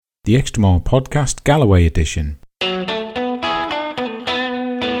The Extra Mile Podcast, Galloway edition.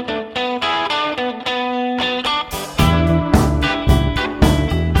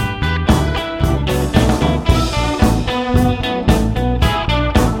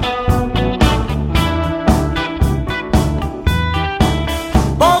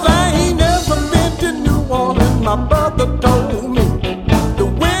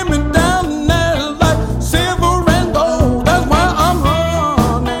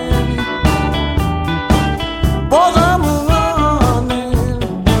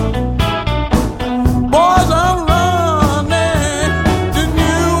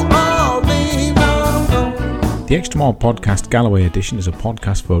 The Extra Mile Podcast Galloway edition is a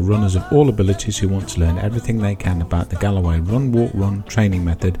podcast for runners of all abilities who want to learn everything they can about the Galloway Run, Walk, Run training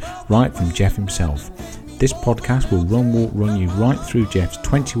method right from Jeff himself. This podcast will run you right through Jeff's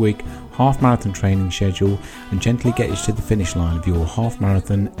 20-week half marathon training schedule and gently get you to the finish line of your half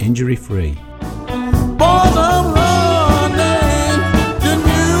marathon injury-free.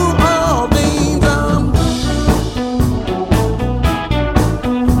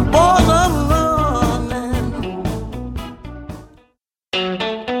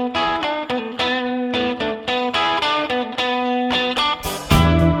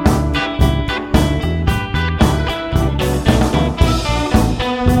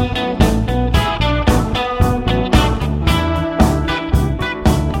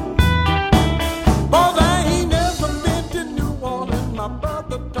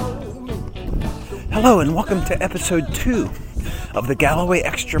 Hello and welcome to episode 2 of the Galloway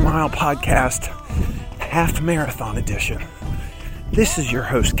Extra Mile Podcast Half Marathon Edition. This is your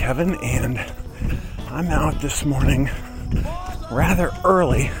host Kevin, and I'm out this morning rather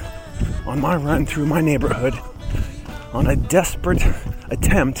early on my run through my neighborhood on a desperate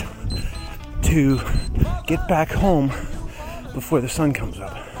attempt to get back home before the sun comes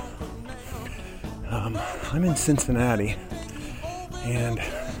up. I'm in Cincinnati, and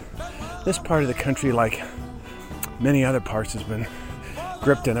this part of the country, like many other parts, has been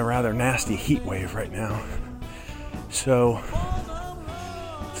gripped in a rather nasty heat wave right now. So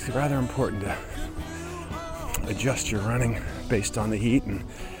it's rather important to adjust your running based on the heat, and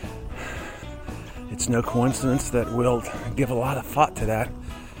it's no coincidence that we'll give a lot of thought to that.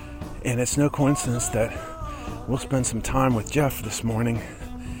 And it's no coincidence that we'll spend some time with Jeff this morning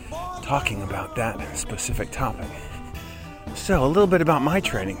talking about that specific topic. So, a little bit about my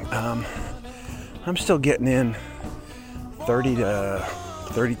training. I'm still getting in 30 to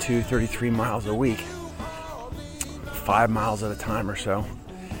 32, 33 miles a week, 5 miles at a time or so.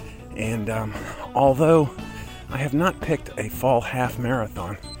 And although I have not picked a fall half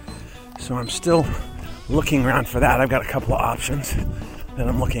marathon, so I'm still looking around for that. I've got a couple of options that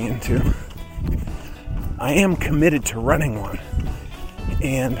I'm looking into. I am committed to running one.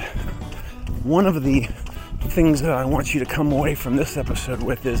 And one of the things that I want you to come away from this episode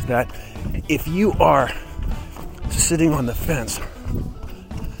with is that if you are sitting on the fence,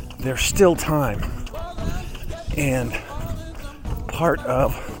 there's still time. And part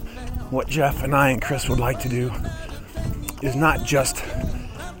of what Jeff and I and Chris would like to do is not just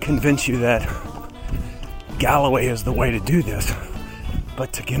convince you that Galloway is the way to do this,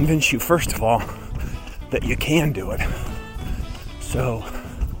 but to convince you, first of all, that you can do it. So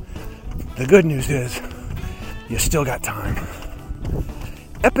the good news is you still got time.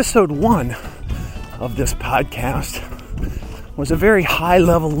 Episode 1 of this podcast was a very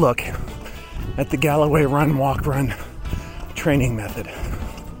high-level look at the Galloway Run, Walk, Run training method.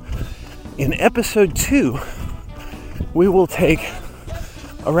 In episode 2, we will take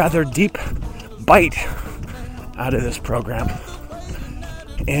a rather deep bite out of this program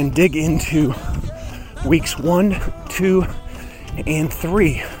and dig into weeks 1, 2, and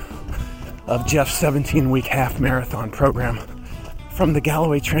 3 of Jeff's 17-week half marathon program from the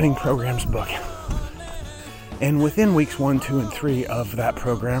Galloway Training Programs book. And within weeks 1, 2, and 3 of that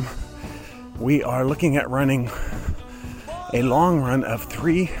program, we are looking at running a long run of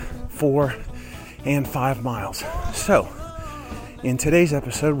 3, 4, and 5 miles. So, in today's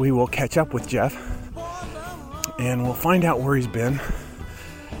episode, we will catch up with Jeff and we'll find out where he's been,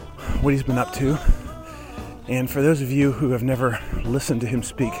 what he's been up to. And for those of you who have never listened to him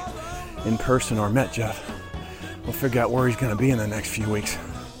speak in person or met Jeff, we'll figure out where he's going to be in the next few weeks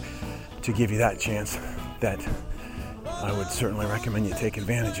to give you that chance that I would certainly recommend you take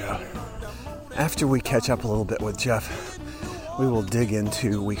advantage of. After we catch up a little bit with Jeff, we will dig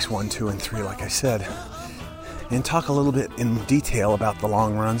into weeks 1, 2, and 3, like I said, and talk a little bit in detail about the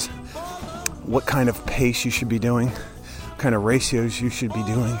long runs, what kind of pace you should be doing, what kind of ratios you should be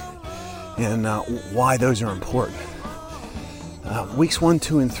doing, and why those are important. Weeks 1,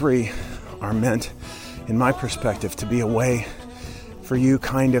 2, and 3 are meant, in my perspective, to be a way for you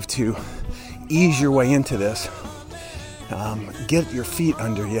kind of to ease your way into this, get your feet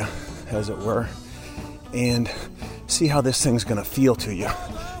under you, as it were, and see how this thing's going to feel to you,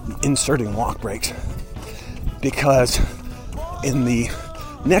 inserting walk breaks. Because in the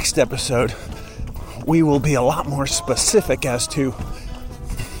next episode, we will be a lot more specific as to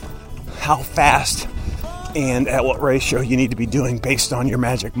how fast and at what ratio you need to be doing based on your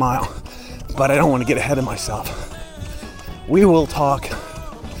magic mile. But I don't want to get ahead of myself. We will talk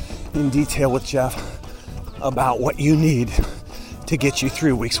in detail with Jeff about what you need to get you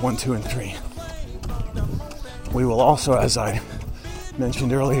through weeks 1, 2, and 3. We will also, as I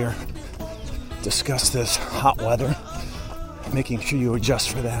mentioned earlier, discuss this hot weather, making sure you adjust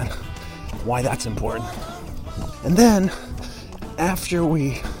for that, why that's important. And then, after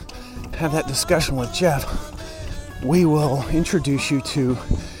we have that discussion with Jeff, we will introduce you to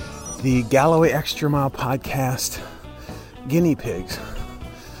the Galloway Extra Mile podcast guinea pigs.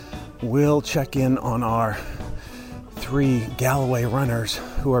 We'll check in on our 3 Galloway runners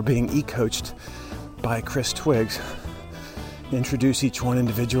who are being e-coached by Chris Twiggs, introduce each one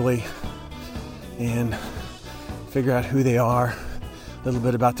individually, and figure out who they are, a little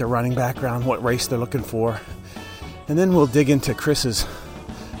bit about their running background, what race they're looking for, and then we'll dig into Chris's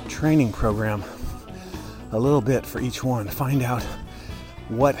training program a little bit for each one, find out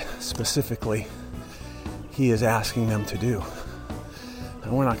what specifically he is asking them to do.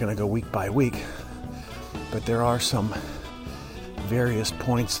 And we're not going to go week by week, but there are some various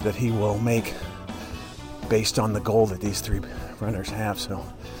points that he will make based on the goal that these 3 runners have, so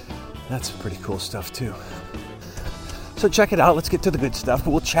that's pretty cool stuff too. So check it out. Let's get to the good stuff.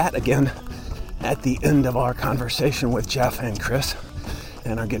 We'll chat again at the end of our conversation with Jeff and Chris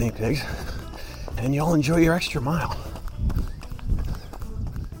and our guinea pigs, and y'all enjoy your extra mile.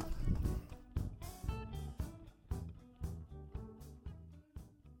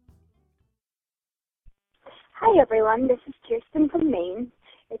 Hi everyone, this is Kirsten from Maine.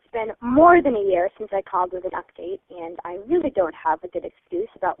 It's been more than a year since I called with an update, and I really don't have a good excuse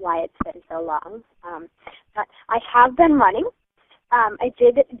about why it's been so long. But I have been running. I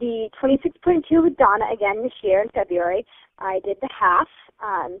did the 26.2 with Donna again this year in February. I did the half.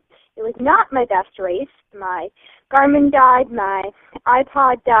 It was not my best race. My Garmin died, my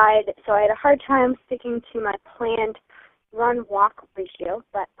iPod died, so I had a hard time sticking to my planned run-walk ratio,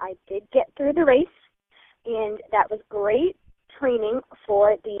 but I did get through the race, and that was great training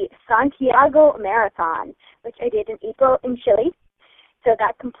for the Santiago Marathon, which I did in April in Chile. So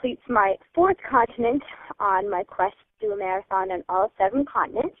that completes my 4th continent on my quest to do a marathon on all 7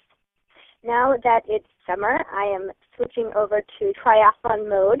 continents. Now that it's summer, I am switching over to triathlon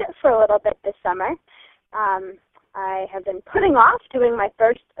mode for a little bit this summer. I have been putting off doing my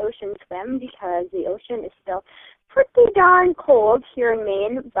first ocean swim because the ocean is still pretty darn cold here in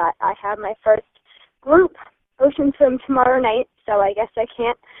Maine, but I have my first group ocean swim tomorrow night, so I guess I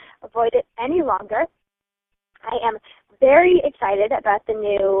can't avoid it any longer. I am very excited about the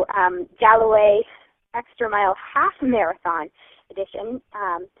new Galloway Extra Mile Half Marathon edition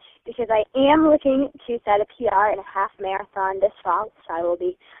because I am looking to set a PR in a half marathon this fall, so I will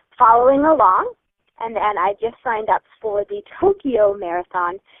be following along. And then I just signed up for the Tokyo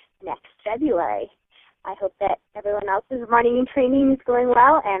Marathon next February. I hope that everyone else's running and training is going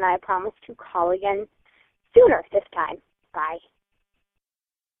well, and I promise to call again sooner this time. Bye.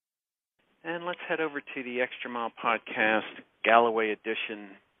 And let's head over to the Extra Mile Podcast Galloway Edition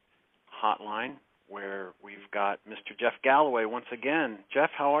hotline, where we've got Mr. Jeff Galloway once again.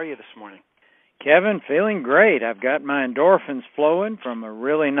 Jeff, how are you this morning? Kevin, feeling great. I've got my endorphins flowing from a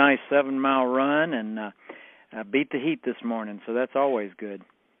really nice 7-mile run, and I beat the heat this morning, so that's always good.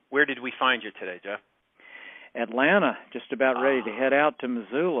 Where did we find you today, Jeff? Atlanta, just about ready to head out to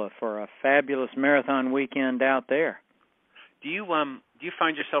Missoula for a fabulous marathon weekend out there. Do you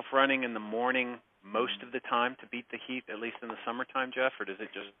find yourself running in the morning most of the time to beat the heat, at least in the summertime, Jeff, or does it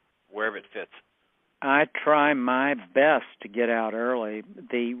just wherever it fits? I try my best to get out early.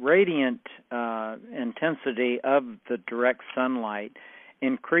 The radiant intensity of the direct sunlight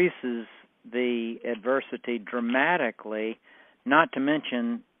increases the adversity dramatically, not to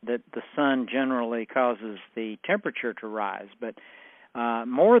mention that the sun generally causes the temperature to rise. But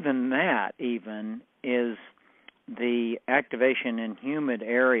more than that even is the activation in humid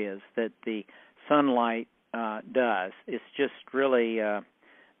areas that the sunlight does. It's just really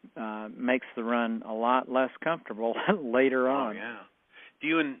makes the run a lot less comfortable later on. Oh, yeah. Do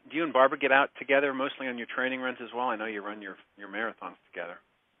you and Barbara get out together mostly on your training runs as well? I know you run your marathons together.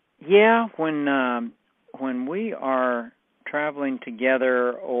 Yeah, when we are traveling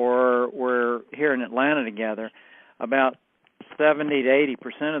together or we're here in Atlanta together, about 70 to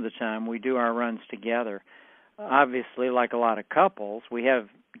 80% of the time we do our runs together. Obviously, like a lot of couples, we have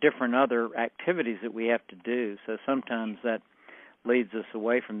different other activities that we have to do, so sometimes that leads us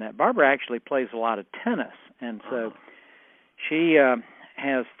away from that. Barbara actually plays a lot of tennis, and so she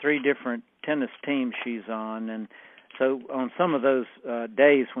has 3 different tennis teams she's on, and so on some of those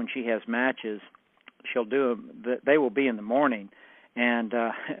days when she has matches, she'll do them. They will be in the morning, and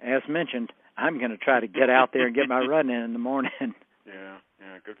as mentioned, I'm going to try to get out there and get my run in the morning.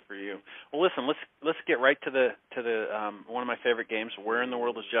 Yeah, good for you. Well, listen, let's get right to the one of my favorite games. Where in the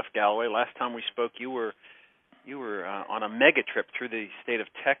world is Jeff Galloway? Last time we spoke, you were on a mega trip through the state of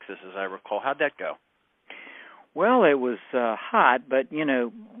Texas, as I recall. How'd that go? Well, it was hot, but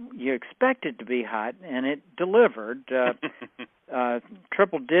you expect it to be hot, and it delivered.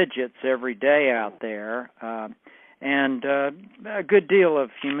 Triple digits every day out there, and a good deal of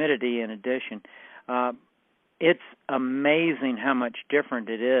humidity in addition. It's amazing how much different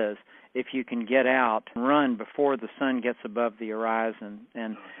it is if you can get out and run before the sun gets above the horizon.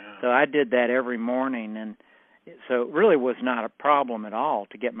 And so I did that every morning, and so it really was not a problem at all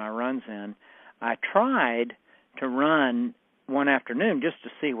to get my runs in. I tried to run one afternoon just to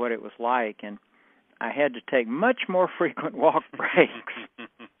see what it was like, and I had to take much more frequent walk breaks.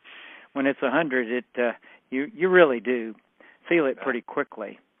 When it's 100, you really do feel it pretty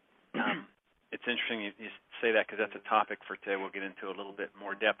quickly. It's interesting you say that because that's a topic for today. We'll get into a little bit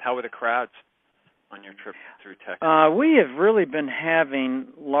more depth. How were the crowds on your trip through Texas? We have really been having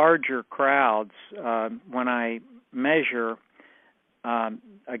larger crowds when I measure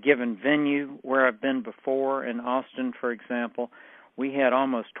a given venue where I've been before. In Austin, for example, we had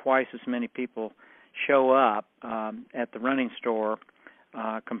almost twice as many people show up at the running store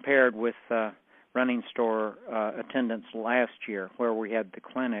compared with running store attendance last year where we had the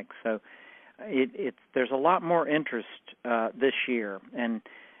clinic. So there's a lot more interest this year, and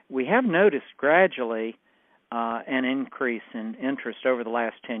we have noticed gradually an increase in interest over the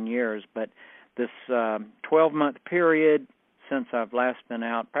last 10 years, but this 12-month period since I've last been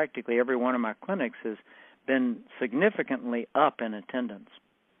out, practically every one of my clinics has been significantly up in attendance.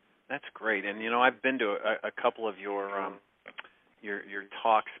 That's great, and I've been to a couple of your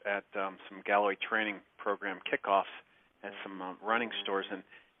talks at some Galloway training program kickoffs at some running stores, and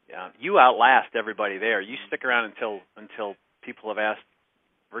you outlast everybody there. You stick around until people have asked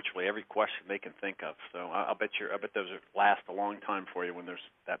virtually every question they can think of. So I bet those last a long time for you when there's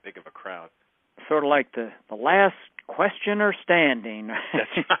that big of a crowd. Sort of like the last questioner standing.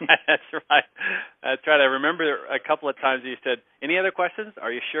 That's right. I remember a couple of times you said, "Any other questions?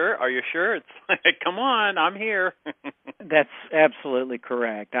 Are you sure? Are you sure?" It's like, come on, I'm here. That's absolutely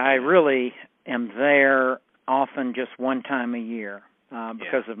correct. I really am there often just one time a year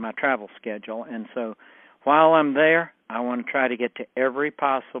because of my travel schedule. And so while I'm there, I want to try to get to every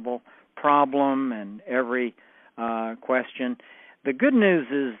possible problem and every question. The good news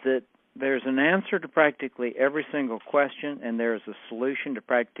is that there's an answer to practically every single question, and there's a solution to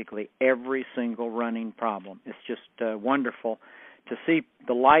practically every single running problem. It's just wonderful to see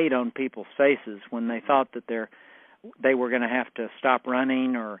the light on people's faces when they thought that they were going to have to stop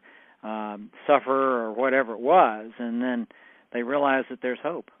running or suffer or whatever it was, and then they realize that there's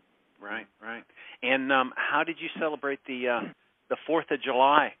hope. Right. And how did you celebrate the 4th of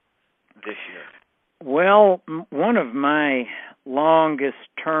July this year? Well, one of my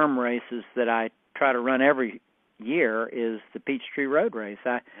longest-term races that I try to run every year is the Peachtree Road Race.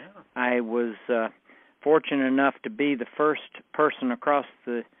 I was fortunate enough to be the first person across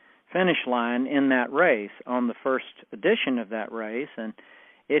the finish line in that race on the first edition of that race, and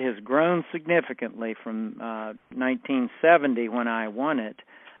it has grown significantly from 1970 when I won it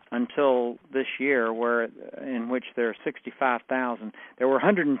until this year, in which there are 65,000. There were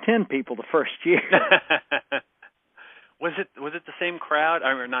 110 people the first year. Was it the same crowd?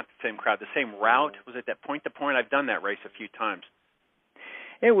 Or not the same crowd, the same route? Was it that point to point? I've done that race a few times.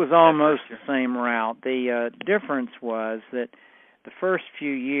 It was almost the same route. The difference was that the first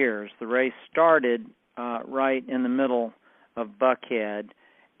few years, the race started right in the middle of Buckhead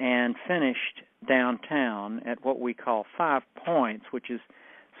and finished downtown at what we call 5 Points, which is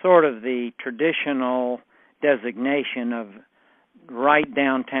sort of the traditional designation of right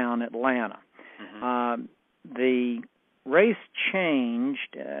downtown Atlanta. Mm-hmm. The race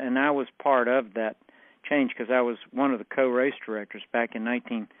changed, and I was part of that change because I was one of the co-race directors back in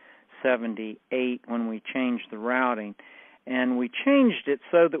 1978 when we changed the routing. And we changed it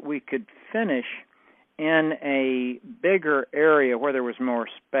so that we could finish in a bigger area where there was more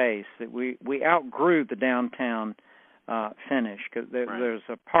space. That we outgrew the downtown finish, because there's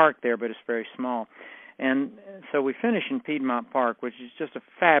a park there, but it's very small. And so we finish in Piedmont Park, which is just a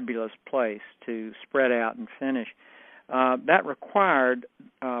fabulous place to spread out and finish. That required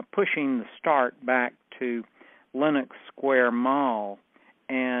pushing the start back to Lenox Square Mall,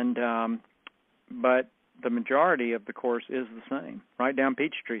 and but the majority of the course is the same, right down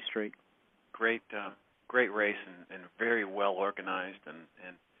Peachtree Street. Great race and very well organized,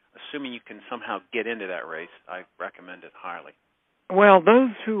 and assuming you can somehow get into that race, I recommend it highly. Well,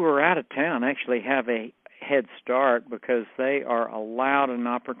 those who are out of town actually have a head start because they are allowed an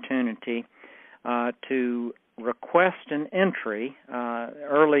opportunity to request an entry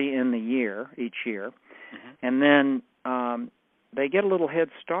early in the year, each year, and then they get a little head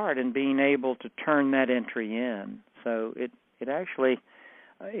start in being able to turn that entry in. So it actually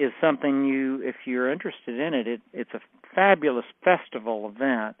is something if you're interested in it, it's a fabulous festival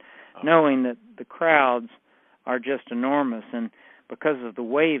event, knowing that the crowds are just enormous, and because of the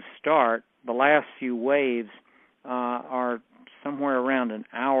wave start, the last few waves are somewhere around an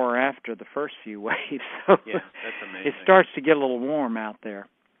hour after the first few waves. So yeah, that's amazing. It starts to get a little warm out there.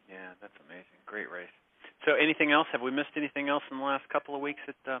 Yeah, that's amazing. Great race. So anything else? Have we missed anything else in the last couple of weeks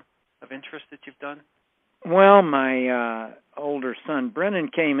of interest that you've done? Well, my older son Brennan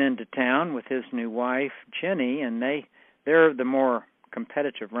came into town with his new wife Jenny, and they're the more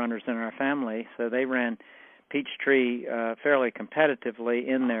competitive runners in our family, so they ran Peachtree fairly competitively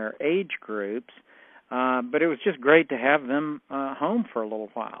in their age groups, but it was just great to have them home for a little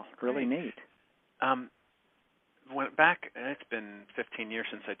while. Really neat. It's been 15 years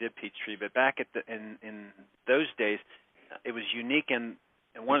since I did Peachtree, but back in those days, it was unique, and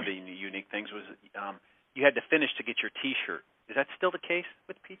one of the unique things was you had to finish to get your T-shirt. Is that still the case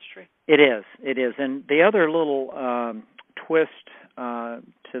with Peachtree? It is, and the other little twist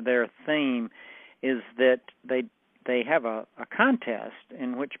to their theme is that they have a contest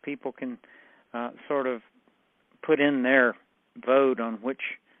in which people can sort of put in their vote on which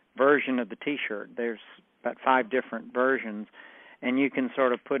version of the T-shirt. There's about 5 different versions, and you can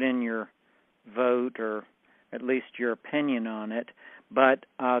sort of put in your vote or at least your opinion on it, but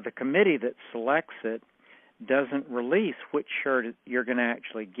the committee that selects it doesn't release which shirt you're going to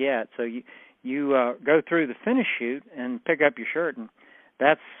actually get. So you go through the finish chute and pick up your shirt, and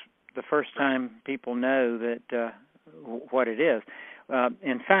that's the first time people know that what it is.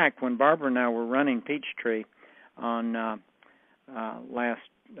 In fact, when Barbara and I were running Peachtree on last,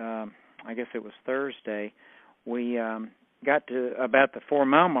 I guess it was Thursday, we got to about the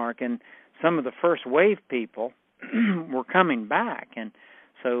 4-mile mark, and some of the first wave people were coming back, and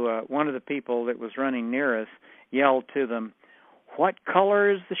so one of the people that was running near us yelled to them, "What color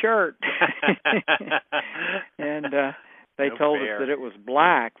is the shirt?" And they told us that it was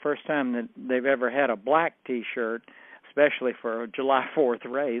black. First time that they've ever had a black T-shirt, especially for a July 4th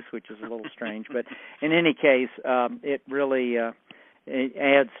race, which is a little strange. But in any case, it really it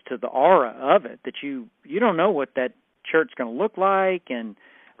adds to the aura of it that you don't know what that shirt's going to look like, and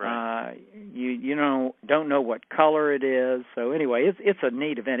you don't know what color it is. So anyway, it's a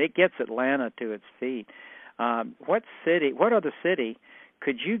neat event. It gets Atlanta to its feet. What other city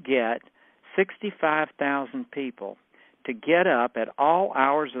could you get 65,000 people to get up at all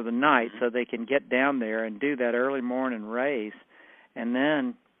hours of the night so they can get down there and do that early morning race, and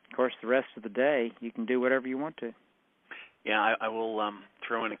then, of course, the rest of the day you can do whatever you want to? Yeah, I will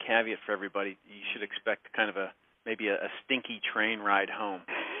throw in a caveat for everybody. You should expect kind of maybe a stinky train ride home.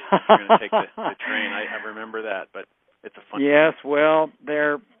 You're going to take the train. I remember that, but it's a fun. Yes, well,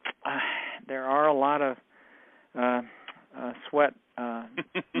 there are a lot of sweat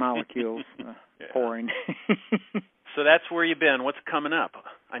molecules pouring. So that's where you've been. What's coming up?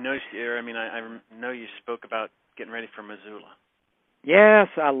 I noticed you. I know you spoke about getting ready for Missoula. Yes,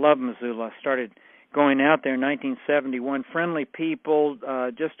 I love Missoula. I started going out there in 1971. Friendly people,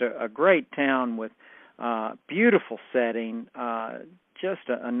 just a great town with beautiful setting, just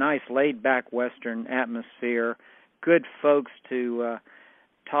a nice laid-back Western atmosphere, good folks to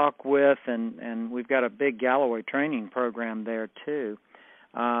talk with, and we've got a big Galloway training program there, too.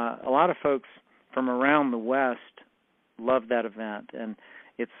 A lot of folks from around the West love that event, and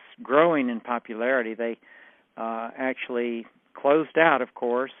it's growing in popularity. They actually closed out, of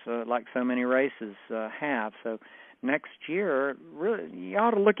course, like so many races have. So next year, really, you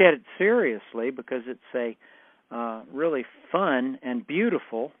ought to look at it seriously because it's a really fun and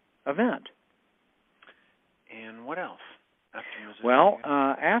beautiful event. And what else? Well,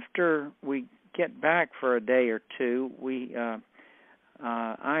 after we get back for a day or two,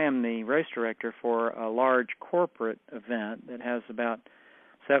 I am the race director for a large corporate event that has about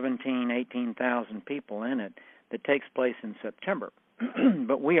 18,000 people in it. that takes place in September.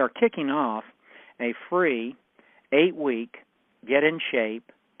 But we are kicking off a free 8-week Get in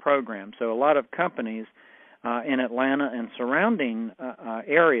Shape program. So a lot of companies in Atlanta and surrounding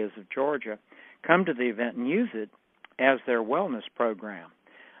areas of Georgia come to the event and use it as their wellness program.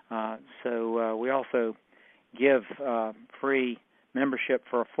 So we also give free membership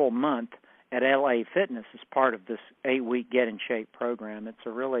for a full month at LA Fitness as part of this 8-week Get in Shape program. It's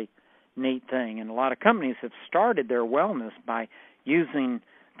a really neat thing, and a lot of companies have started their wellness by using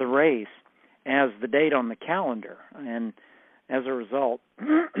the race as the date on the calendar, and as a result,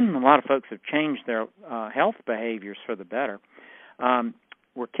 a lot of folks have changed their health behaviors for the better.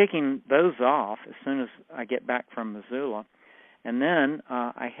 We're kicking those off as soon as I get back from Missoula, and then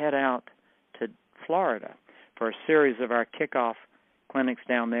I head out to Florida for a series of our kickoff clinics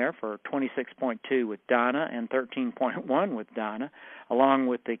down there for 26.2 with Donna and 13.1 with Donna, along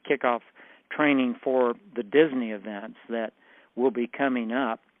with the kickoff training for the Disney events that will be coming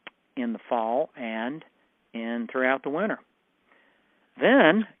up in the fall and throughout the winter.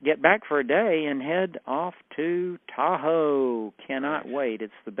 Then get back for a day and head off to Tahoe. Cannot wait.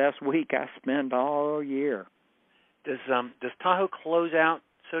 It's the best week I spend all year. Does Tahoe close out,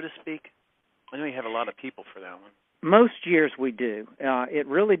 so to speak? I know you have a lot of people for that one. Most years we do. It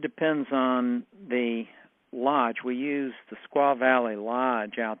really depends on the lodge. We use the Squaw Valley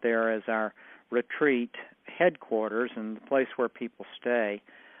Lodge out there as our retreat headquarters and the place where people stay.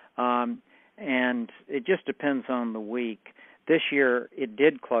 And it just depends on the week. This year it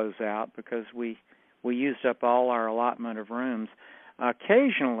did close out because we used up all our allotment of rooms.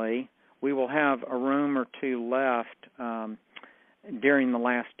 Occasionally we will have a room or two left during the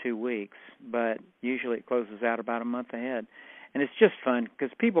last 2 weeks, but usually it closes out about a month ahead. And it's just fun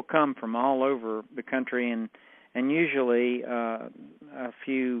because people come from all over the country and usually a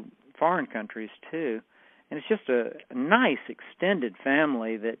few foreign countries too. And it's just a nice extended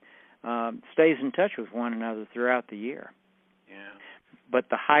family that stays in touch with one another throughout the year. Yeah. But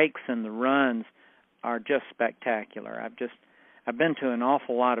the hikes and the runs are just spectacular. I've been to an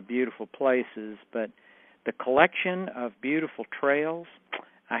awful lot of beautiful places, but the collection of beautiful trails,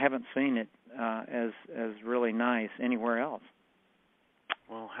 I haven't seen it as really nice anywhere else.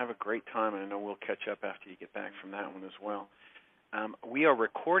 Well, have a great time, and I know we'll catch up after you get back from that one as well. We are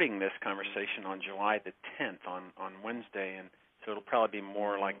recording this conversation on July the 10th, on Wednesday, and so it'll probably be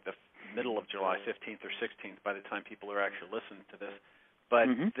more like the middle of July, 15th or 16th, by the time people are actually listening to this. But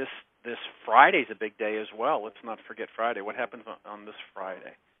this Friday's a big day as well. Let's not forget Friday. What happens on this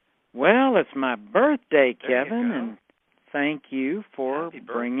Friday? Well, it's my birthday, Kevin, and thank you for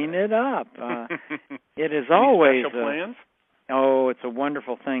bringing it up. It is always special plans? It's a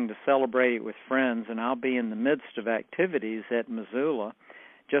wonderful thing to celebrate it with friends, and I'll be in the midst of activities at Missoula.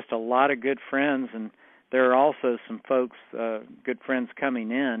 Just a lot of good friends, and there are also some folks, good friends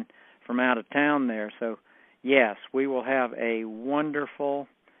coming in from out of town there. So, yes, we will have a wonderful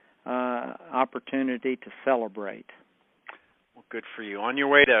opportunity to celebrate. Well, good for you. On your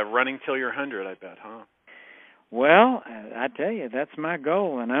way to running till you're 100, I bet, huh? Well, I tell you, that's my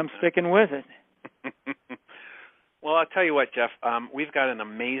goal, and I'm sticking with it. Well, I'll tell you what, Jeff, we've got an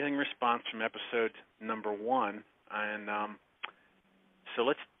amazing response from episode number 1, and so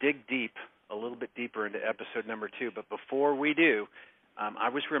let's dig a little bit deeper into episode number 2. But before we do, I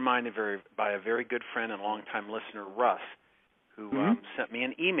was reminded by a very good friend and longtime listener, Russ, who sent me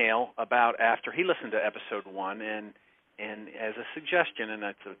an email about after he listened to episode 1, and as a suggestion, and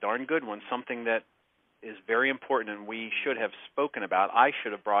that's a darn good one, something that is very important and we should have spoken about, I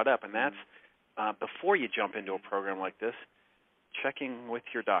should have brought up, and that's before you jump into a program like this, checking with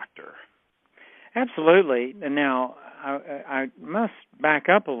your doctor. Absolutely. And now, I must back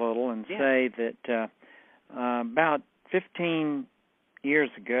up a little and say that about 15 years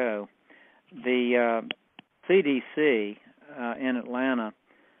ago, the CDC in Atlanta,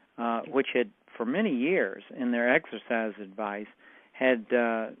 which had for many years in their exercise advice had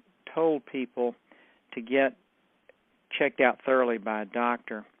told people to get checked out thoroughly by a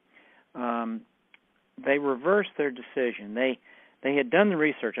doctor, they reversed their decision. They had done the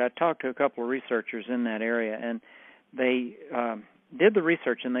research. I talked to a couple of researchers in that area, and they did the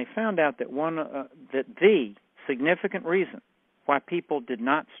research, and they found out that that the significant reason why people did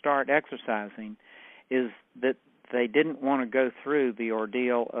not start exercising is that they didn't want to go through the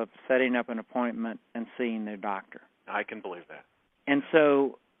ordeal of setting up an appointment and seeing their doctor. I can believe that. And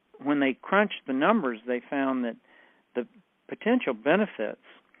so when they crunched the numbers, they found that the potential benefits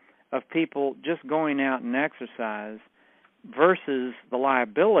of people just going out and exercise versus the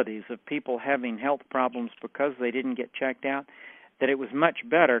liabilities of people having health problems because they didn't get checked out, that it was much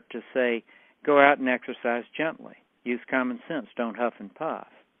better to say, go out and exercise gently. Use common sense. Don't huff and puff.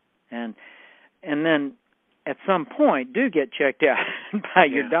 And then at some point, do get checked out by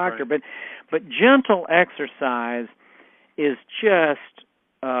your doctor. Right. But gentle exercise is just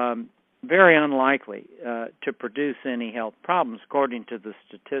very unlikely to produce any health problems, according to the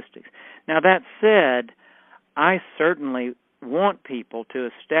statistics. Now, that said, I certainly want people to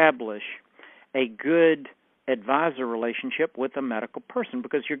establish a good advisor relationship with a medical person,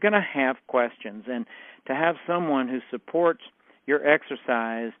 because you're going to have questions, and to have someone who supports your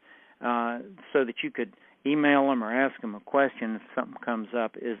exercise so that you could email them or ask them a question if something comes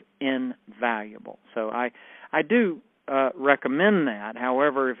up is invaluable. So I do recommend that.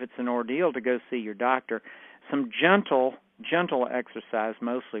 However, if it's an ordeal to go see your doctor, some gentle exercise,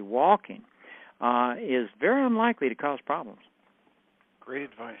 mostly walking, is very unlikely to cause problems. Great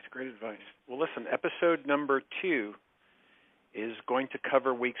advice. Well, listen, episode number 2 is going to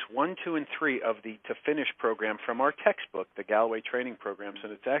cover weeks 1, 2, and 3 of the To Finish program from our textbook, the Galloway Training Programs,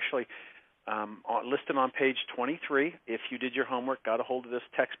 and it's actually listed on page 23. If you did your homework, got a hold of this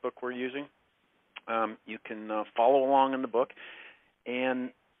textbook we're using, you can follow along in the book.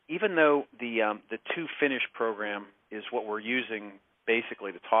 And even though the To Finish program is what we're using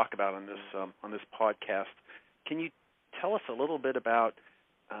basically to talk about on this podcast, can you tell us a little bit about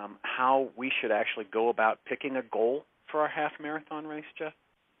how we should actually go about picking a goal for our half marathon race, Jeff?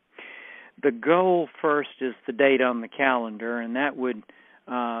 The goal first is the date on the calendar, and that would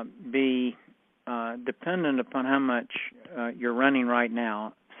be dependent upon how much you're running right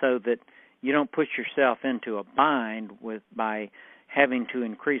now, so that you don't push yourself into a bind by having to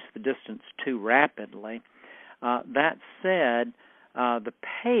increase the distance too rapidly. That said, the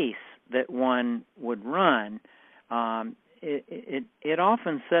pace that one would run, it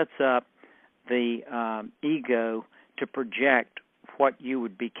often sets up the ego to project what you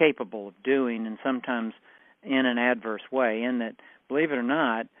would be capable of doing, and sometimes in an adverse way, in that, believe it or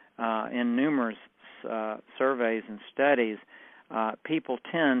not, in numerous surveys and studies, people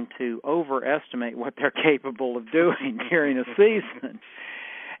tend to overestimate what they're capable of doing during a season.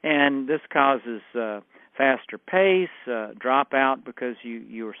 And this causes faster pace, dropout because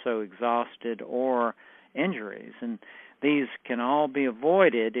you are so exhausted, or injuries. And these can all be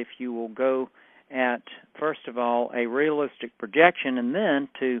avoided if you will go at, first of all, a realistic projection, and then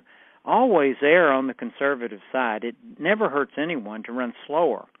to always err on the conservative side. It never hurts anyone to run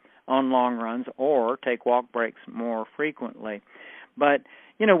slower on long runs or take walk breaks more frequently. But,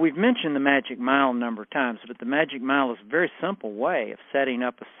 we've mentioned the magic mile a number of times, but the magic mile is a very simple way of setting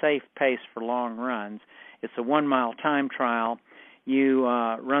up a safe pace for long runs. It's a 1-mile time trial. You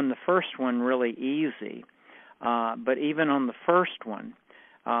run the first one really easy, but even on the first one,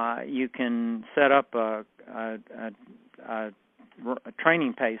 you can set up a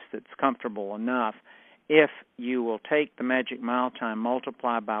training pace that's comfortable enough if you will take the magic mile time,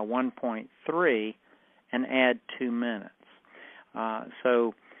 multiply by 1.3, and add 2 minutes.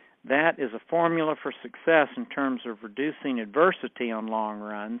 So that is a formula for success in terms of reducing adversity on long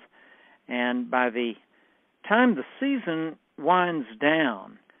runs. And by the time the season winds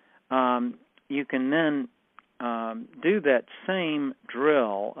down, you can then do that same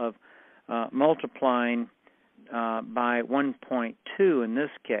drill of multiplying by 1.2 in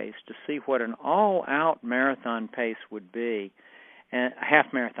this case to see what an all-out marathon pace would be,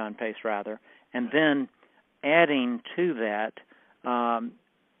 half marathon pace rather, and then adding to that,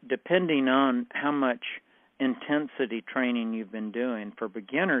 depending on how much intensity training you've been doing. For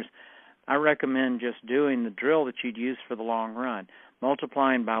beginners, I recommend just doing the drill that you'd use for the long run,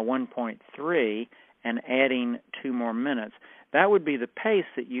 multiplying by 1.3 and adding 2 more minutes. That would be the pace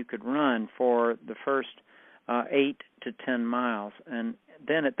that you could run for the first 8 to 10 miles. And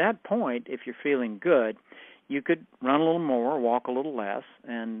then at that point, if you're feeling good, you could run a little more, walk a little less,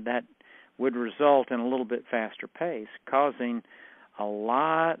 and that would result in a little bit faster pace, causing a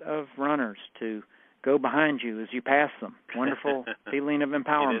lot of runners to go behind you as you pass them. Wonderful feeling of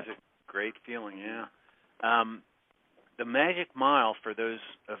empowerment. It is a great feeling, yeah. The magic mile, for those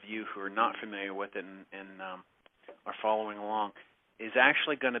of you who are not familiar with it and are following along, is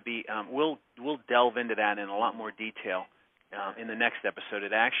actually going to be, we'll delve into that in a lot more detail in the next episode.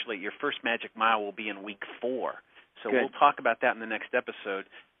 Your first magic mile will be in week 4. So Good. We'll talk about that in the next episode.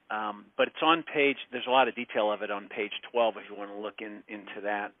 But it's on there's a lot of detail of it on page 12 if you want to look into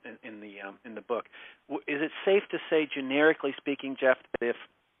that in the book. Is it safe to say, generically speaking, Jeff, that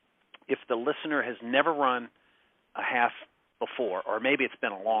if the listener has never run a half before, or maybe it's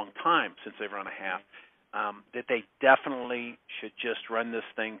been a long time since they've run a half, that they definitely should just run this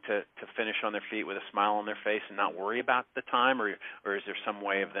thing to finish on their feet with a smile on their face and not worry about the time, or is there some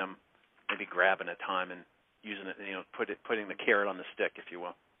way of them maybe grabbing a time and using it, putting the carrot on the stick, if you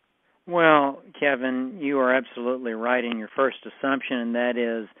will. Well, Kevin, you are absolutely right in your first assumption, and that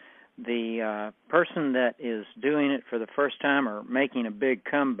is the person that is doing it for the first time or making a big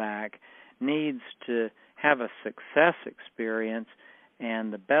comeback needs to have a success experience,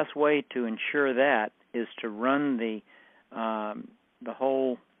 and the best way to ensure that is to run the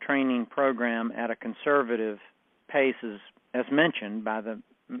whole training program at a conservative pace, as mentioned by the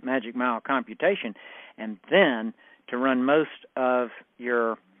Magic Mile computation, and then to run most of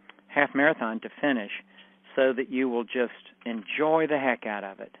your half marathon to finish so that you will just enjoy the heck out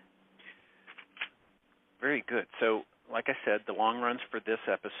of it. Very good. So, like I said, the long runs for this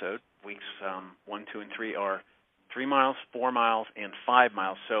episode, weeks 1, 2, and 3, are 3 miles, 4 miles, and 5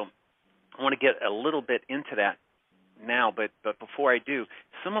 miles. So I want to get a little bit into that now, but before I do,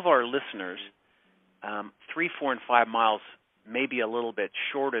 some of our listeners, 3, 4, and 5 miles may be a little bit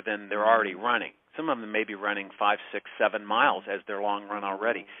shorter than they're already running. Some of them may be running 5, 6, 7 miles as their long run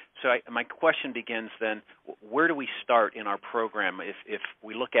already. So my question begins then, where do we start in our program if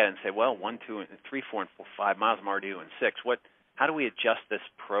we look at it and say, well, 1, 2, 3, 4, and 5 miles, I'm already doing 6. How do we adjust this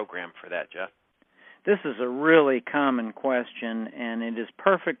program for that, Jeff? This is a really common question, and it is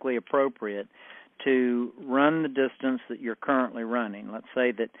perfectly appropriate to run the distance that you're currently running. Let's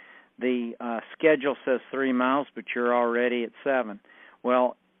say that the schedule says 3 miles, but you're already at 7.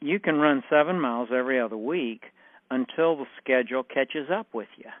 Well, you can run 7 miles every other week until the schedule catches up with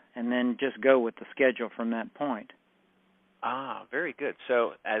you, and then just go with the schedule from that point. Ah, very good.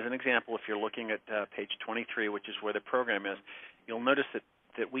 So as an example, if you're looking at page 23, which is where the program is, you'll notice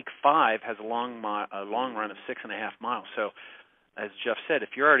that week 5 has a long run of 6.5 miles. So as Jeff said, if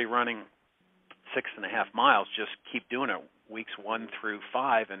you're already running 6.5 miles, just keep doing it weeks 1 through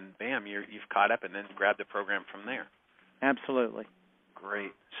 5, and bam, you've caught up, and then grab the program from there. Absolutely.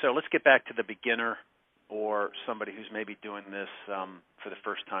 Great. So let's get back to the beginner or somebody who's maybe doing this for the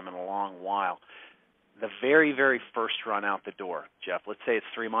first time in a long while. The very, very first run out the door, Jeff, let's say it's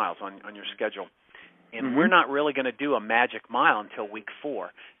 3 miles on your schedule, and we're not really going to do a magic mile until week 4.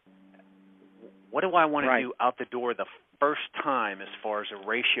 What do I want to do out the door the first time as far as a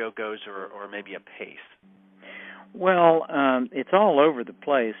ratio goes or maybe a pace? Well, it's all over the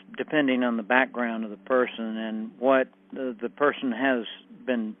place depending on the background of the person and what the person has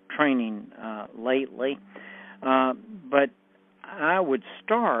been training lately. But I would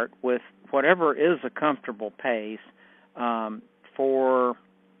start with whatever is a comfortable pace for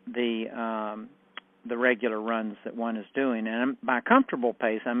the regular runs that one is doing. And by comfortable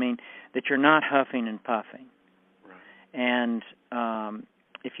pace, I mean that you're not huffing and puffing. Right. And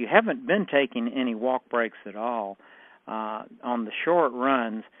if you haven't been taking any walk breaks at all on the short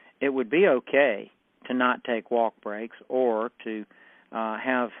runs, it would be okay to not take walk breaks or to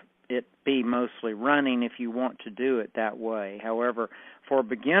have it be mostly running if you want to do it that way. However, for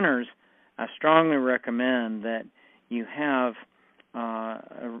beginners, I strongly recommend that you have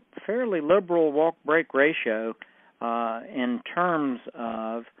a fairly liberal walk break ratio in terms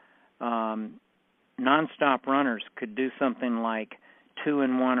of nonstop runners could do something like 2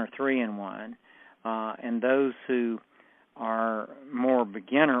 in 1 or 3 in 1, and those who are more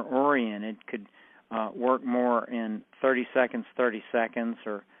beginner oriented could work more in 30 seconds,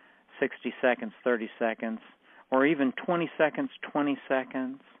 or 60 seconds, 30 seconds, or even 20 seconds, 20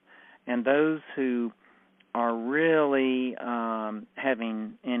 seconds. And those who are really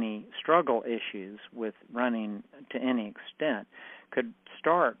having any struggle issues with running to any extent could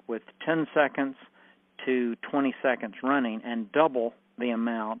start with 10 seconds to 20 seconds running and double the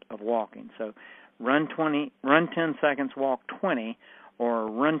amount of walking. So run 10 seconds, walk 20, or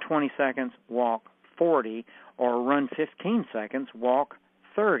run 20 seconds, walk 40, or run 15 seconds, walk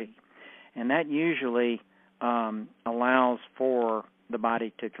 30. And that usually allows for the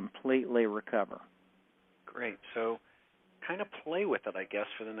body to completely recover. Great. So kind of play with it, I guess,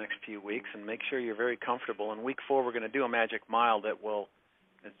 for the next few weeks and make sure you're very comfortable. In week 4, we're going to do a magic mile that will,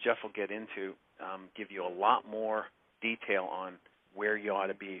 as Jeff will get into, give you a lot more detail on where you ought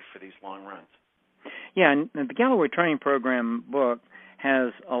to be for these long runs. Yeah, and the Galloway Training Program book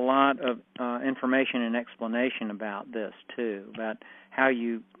has a lot of information and explanation about this, too, about how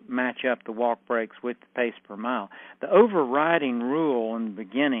you match up the walk breaks with the pace per mile. The overriding rule in the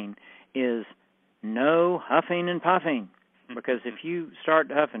beginning is no huffing and puffing, because if you start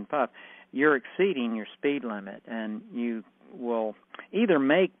to huff and puff, you're exceeding your speed limit, and you will either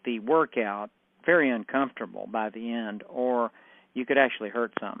make the workout very uncomfortable by the end, or you could actually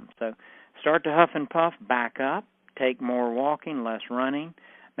hurt something. So start to huff and puff, back up, take more walking, less running,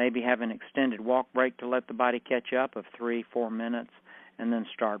 maybe have an extended walk break to let the body catch up of 3-4 minutes, and then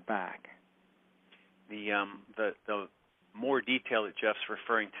start back. the more detail that Jeff's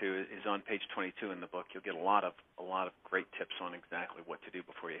referring to is on page 22 in the book. You'll get a lot of great tips on exactly what to do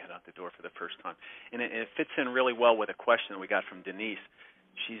before you head out the door for the first time. And it fits in really well with a question that we got from Denise.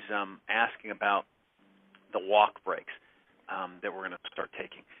 She's asking about the walk breaks that we're going to start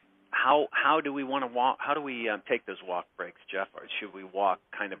taking. How do we want to walk? How do we take those walk breaks, Jeff? Or should we walk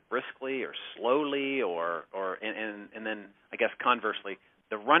kind of briskly or slowly, or and then I guess conversely,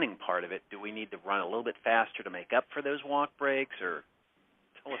 the running part of it, do we need to run a little bit faster to make up for those walk breaks, or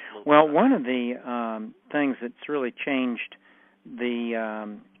tell us a little bit? Well, one of the things that's really changed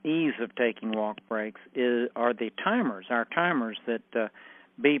the ease of taking walk breaks are the timers, our timers that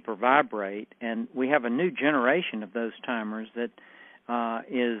beep or vibrate, and we have a new generation of those timers that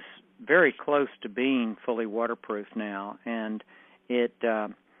is very close to being fully waterproof now, and it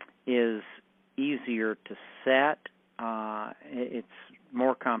is easier to set. It's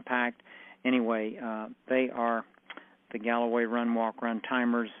more compact. Anyway, they are the Galloway Run, Walk, Run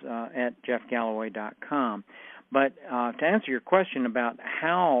timers at jeffgalloway.com. But to answer your question about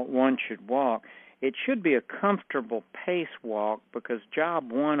how one should walk, it should be a comfortable pace walk, because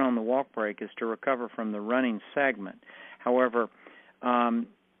job one on the walk break is to recover from the running segment. However,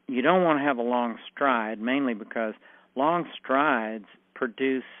 you don't want to have a long stride, mainly because long strides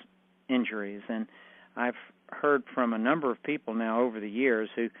produce injuries. And I've heard from a number of people now over the years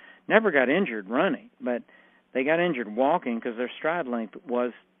who never got injured running, but they got injured walking because their stride length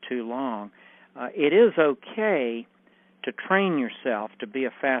was too long. It is okay to train yourself to be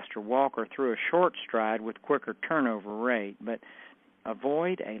a faster walker through a short stride with quicker turnover rate, but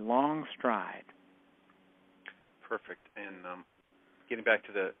avoid a long stride. Perfect. And getting back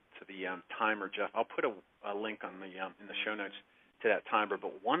to the timer, Jeff, I'll put a link on the in the show notes to that timer.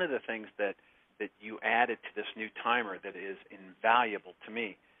 But one of the things that you added to this new timer that is invaluable to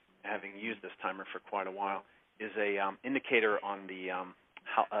me, having used this timer for quite a while, is a indicator on the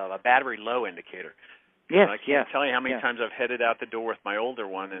a battery low indicator. Yes, I can't tell you how many times I've headed out the door with my older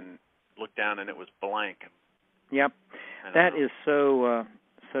one and looked down and it was blank. Yep, that is so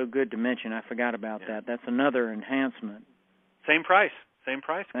good to mention. I forgot about that. That's another enhancement. Same price. Good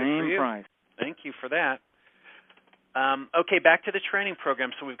for you. Same price. Thank you for that. Okay, back to the training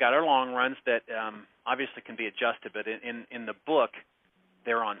program. So we've got our long runs that obviously can be adjusted, but in the book,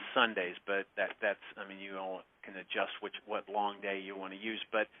 they're on Sundays. But that's you all can adjust what long day you want to use.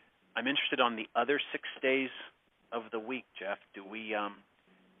 But I'm interested on the other 6 days of the week, Jeff. Do we?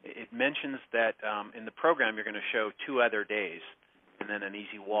 It mentions that in the program you're going to show 2 other days, and then an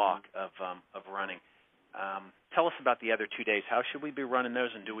easy walk of running. Tell us about the other 2 days. How should we be running those,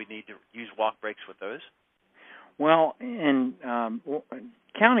 and do we need to use walk breaks with those? Well, in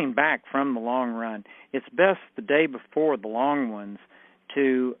counting back from the long run, it's best the day before the long ones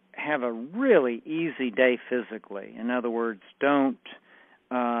to have a really easy day physically. In other words, don't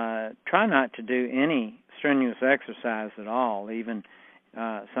try not to do any strenuous exercise at all, even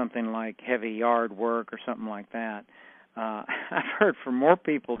something like heavy yard work or something like that. I've heard from more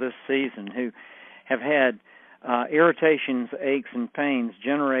people this season who have had irritations, aches, and pains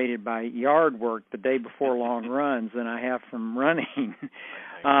generated by yard work the day before long runs than I have from running.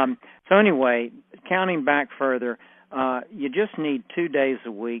 So anyway, counting back further, you just need 2 days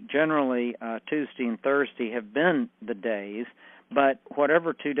a week. Generally, Tuesday and Thursday have been the days, but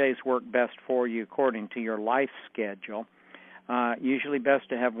whatever 2 days work best for you according to your life schedule. Usually best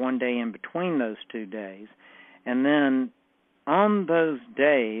to have 1 day in between those 2 days. And then on those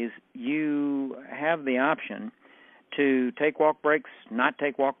days, you have the option to take walk breaks, not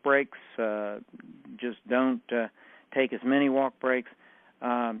take walk breaks, just don't take as many walk breaks,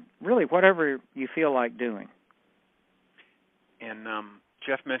 really whatever you feel like doing. And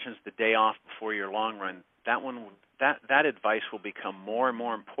Jeff mentions the day off before your long run. That advice will become more and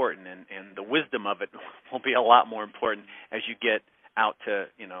more important, and the wisdom of it will be a lot more important as you get out to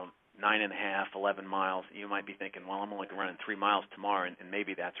 9.5, 11 miles. You might be thinking, well, I'm only running 3 miles tomorrow, and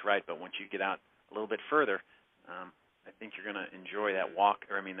maybe that's right. But once you get out a little bit further, I think you're going to enjoy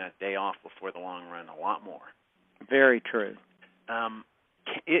that day off before the long run a lot more. Very true.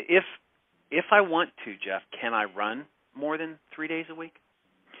 If I want to, Jeff, can I run more than 3 days a week?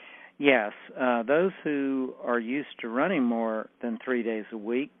 Yes. Those who are used to running more than 3 days a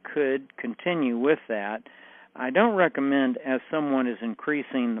week could continue with that. I don't recommend, as someone is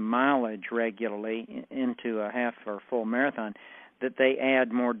increasing the mileage regularly into a half or full marathon, that they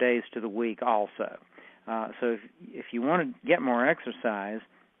add more days to the week also. So if you want to get more exercise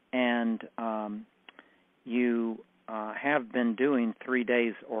and you have been doing 3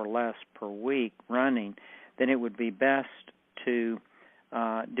 days or less per week running, then it would be best to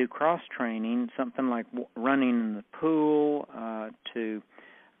do cross-training, something like running in the pool, to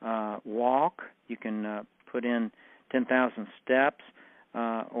walk. You can put in 10,000 steps,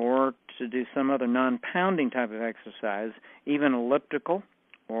 or to do some other non-pounding type of exercise, even elliptical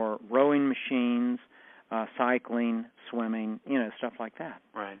or rowing machines, cycling, swimming, stuff like that.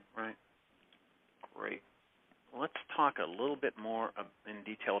 Right. Great. Let's talk a little bit more in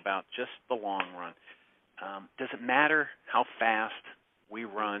detail about just the long run. Does it matter how fast we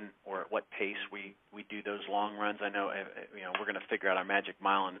run or at what pace we do those long runs? I know we're going to figure out our magic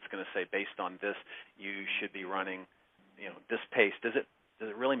mile, and it's going to say based on this you should be running this pace. Does it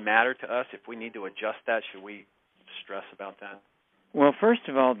really matter to us if we need to adjust that? Should we stress about that? Well, first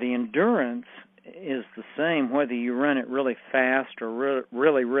of all, the endurance is the same whether you run it really fast or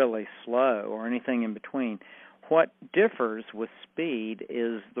really, really slow or anything in between. What differs with speed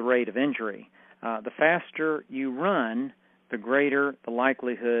is the rate of injury. The faster you run, the greater the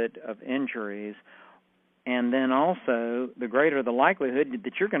likelihood of injuries, and then also the greater the likelihood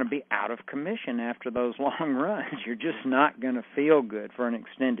that you're going to be out of commission after those long runs. You're just not going to feel good for an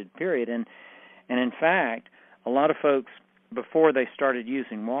extended period. And in fact, a lot of folks, before they started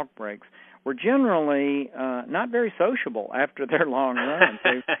using walk breaks, were generally not very sociable after their long runs.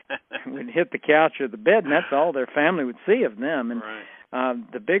 They would hit the couch or the bed, and that's all their family would see of them. And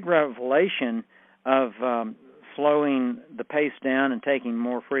the big revelation of slowing the pace down and taking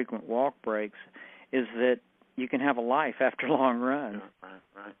more frequent walk breaks is that you can have a life after long runs.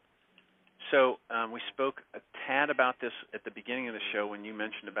 Right. So we spoke a tad about this at the beginning of the show when you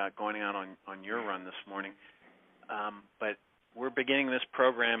mentioned about going out on your run this morning. But we're beginning this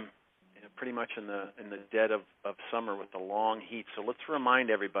program pretty much in the dead of summer with the long heat. So let's remind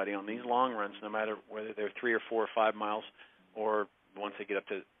everybody on these long runs, no matter whether they're 3 or 4 or 5 miles, or once they get up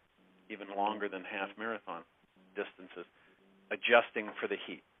to even longer than half marathon distances, adjusting for the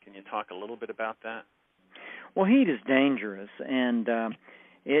heat. Can you talk a little bit about that? Well, heat is dangerous, and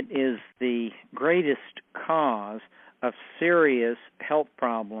it is the greatest cause of serious health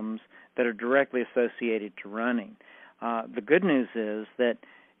problems that are directly associated to running. The good news is that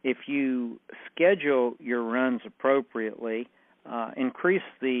if you schedule your runs appropriately, increase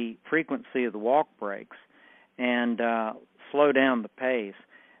the frequency of the walk breaks, and slow down the pace,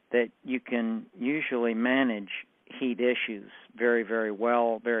 that you can usually manage heat issues very, very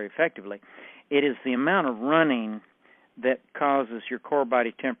well, very effectively. It is the amount of running that causes your core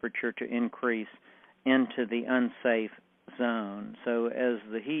body temperature to increase into the unsafe zone. So as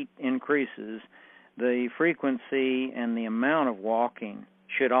the heat increases, the frequency and the amount of walking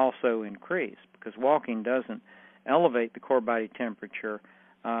should also increase, because walking doesn't elevate the core body temperature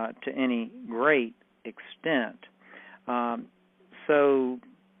to any great extent. So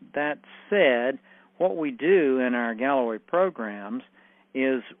that said, what we do in our Galloway programs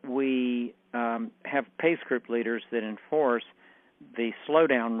is we have pace group leaders that enforce the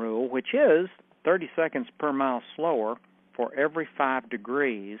slowdown rule, which is 30 seconds per mile slower for every 5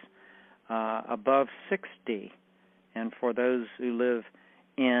 degrees above 60. And for those who live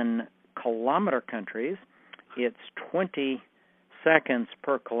in kilometer countries, it's 20 seconds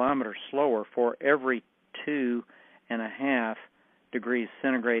per kilometer slower for every 2.5 degrees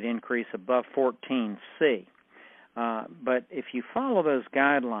centigrade increase above 14 C. But if you follow those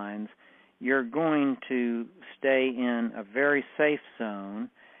guidelines, you're going to stay in a very safe zone,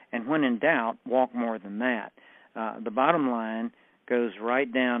 and when in doubt, walk more than that. The bottom line goes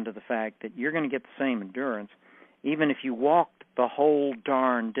right down to the fact that you're going to get the same endurance even if you walked the whole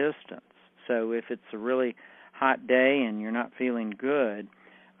darn distance. So if it's a really hot day and you're not feeling good,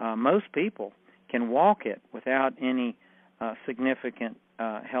 most people can walk it without any significant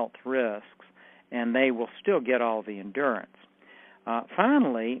health risks, and they will still get all the endurance.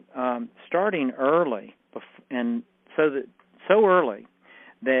 Finally, starting early, and so early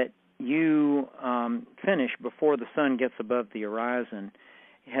that you finish before the sun gets above the horizon,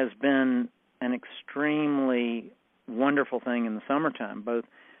 has been an extremely wonderful thing in the summertime, both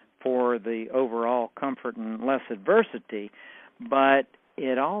for the overall comfort and less adversity, but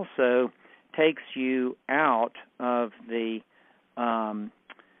it also takes you out of the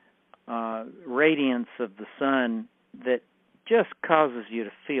radiance of the sun that just causes you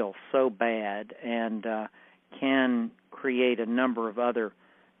to feel so bad and can create a number of other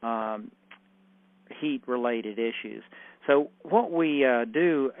heat-related issues. So what we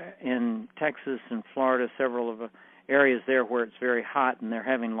do in Texas and Florida, several of the areas there where it's very hot and they're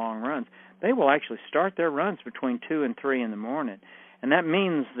having long runs, they will actually start their runs between 2 and 3 in the morning. And that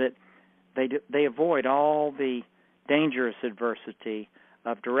means that they avoid all the dangerous adversity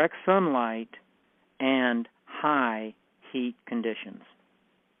of direct sunlight and high heat conditions.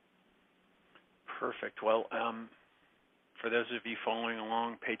 Perfect. Well, for those of you following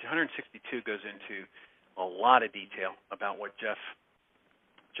along, page 162 goes into a lot of detail about what Jeff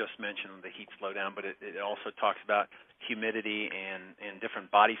just mentioned, the heat slowdown, but it also talks about humidity and different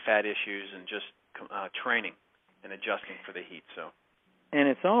body fat issues and just training and adjusting for the heat. So, and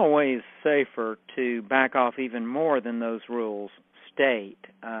it's always safer to back off even more than those rules state.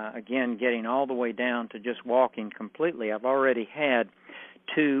 Again, getting all the way down to just walking completely. I've already had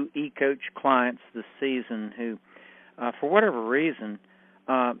 2 e-coach clients this season who, for whatever reason,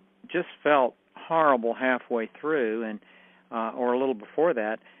 just felt horrible halfway through, and or a little before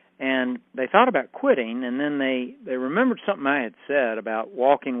that, and they thought about quitting, and then they remembered something I had said about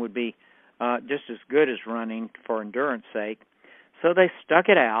walking would be just as good as running for endurance sake. So they stuck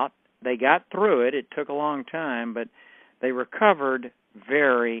it out. They got through it. It took a long time, but they recovered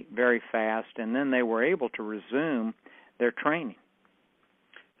very, very fast, and then they were able to resume their training.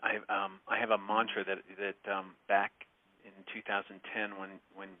 I have a mantra that back in 2010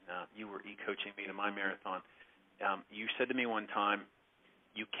 when you were e-coaching me to my marathon, you said to me one time,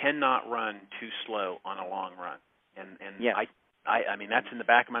 you cannot run too slow on a long run. And yes. I mean, that's in the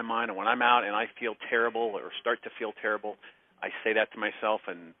back of my mind, and when I'm out and I feel terrible or start to feel terrible, I say that to myself,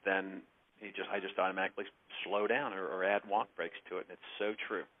 and then I just automatically slow down or add walk breaks to it. And it's so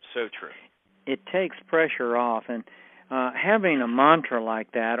true, so true. It takes pressure off, and having a mantra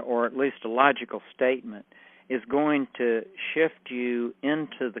like that, or at least a logical statement, is going to shift you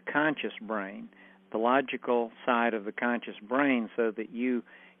into the conscious brain, the logical side of the conscious brain, so that you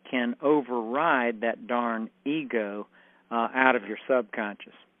can override that darn ego out of your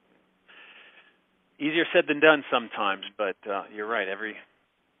subconscious. Easier said than done sometimes, but you're right. Every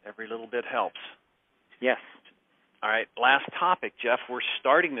little bit helps. Yes. All right, last topic, Jeff. We're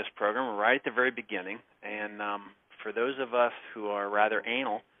starting this program. We're right at the very beginning, and for those of us who are rather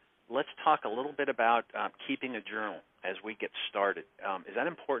anal, let's talk a little bit about keeping a journal as we get started. Is that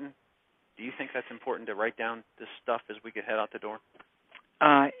important? Do you think that's important to write down this stuff as we get head out the door?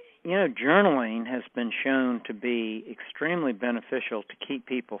 Journaling has been shown to be extremely beneficial to keep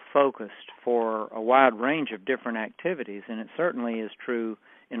people focused for a wide range of different activities, and it certainly is true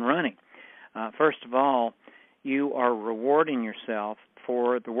in running. First of all, you are rewarding yourself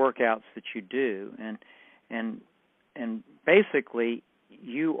for the workouts that you do, and basically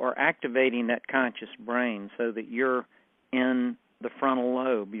you are activating that conscious brain so that you're in the frontal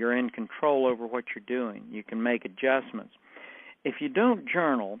lobe. You're in control over what you're doing. You can make adjustments. If you don't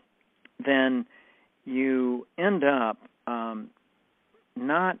journal, then you end up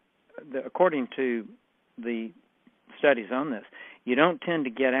according to the studies on this, you don't tend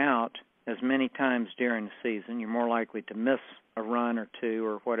to get out as many times during the season. You're more likely to miss a run or two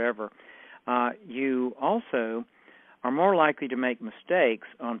or whatever. You also are more likely to make mistakes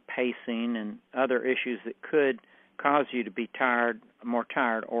on pacing and other issues that could cause you to be more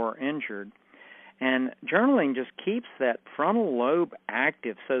tired or injured. And journaling just keeps that frontal lobe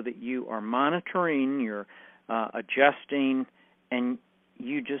active so that you are monitoring, you're adjusting, and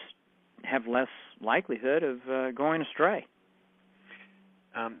you just have less likelihood of going astray.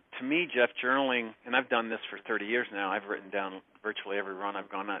 To me, Jeff, journaling, and I've done this for 30 years now, I've written down virtually every run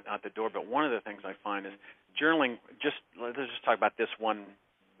I've gone out the door, but one of the things I find is journaling, let's just talk about this one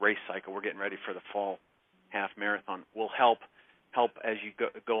race cycle. We're getting ready for the fall half marathon. Will help as you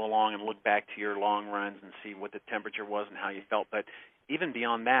go along and look back to your long runs and see what the temperature was and how you felt. But even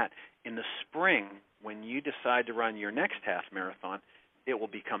beyond that, in the spring, when you decide to run your next half marathon, it will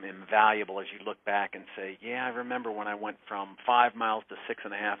become invaluable as you look back and say, yeah, I remember when I went from 5 miles to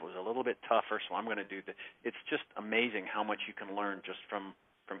 6.5. It was a little bit tougher, so I'm going to do that. It's just amazing how much you can learn just from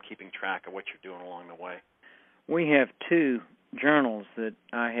keeping track of what you're doing along the way. We have 2 journals that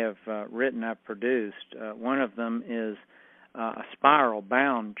I have written, I've produced. One of them is a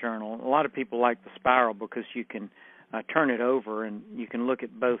spiral-bound journal. A lot of people like the spiral because you can turn it over and you can look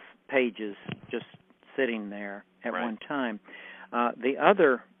at both pages just sitting there at one time. The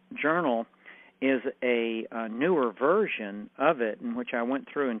other journal is a newer version of it in which I went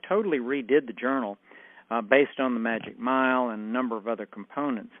through and totally redid the journal based on the Magic Mile and a number of other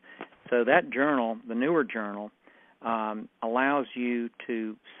components. So that journal, the newer journal, allows you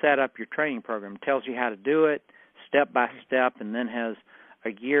to set up your training program. It tells you how to do it step by step and then has a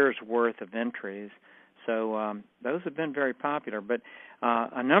year's worth of entries. So those have been very popular. But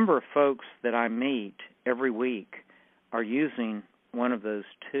a number of folks that I meet every week are using one of those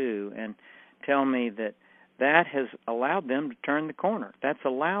 2 and tell me that has allowed them to turn the corner. That's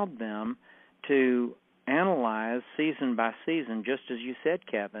allowed them to analyze season by season, just as you said,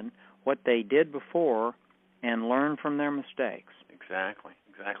 Kevin, what they did before and learn from their mistakes. Exactly.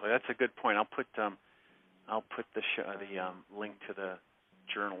 Exactly. That's a good point. I'll put the link to the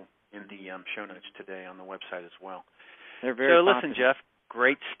journal in the show notes today on the website as well. They're very popular. Listen, Jeff,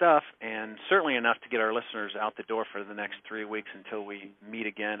 great stuff, and certainly enough to get our listeners out the door for the next 3 weeks until we meet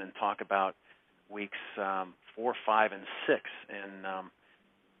again and talk about weeks 4, 5, and 6. And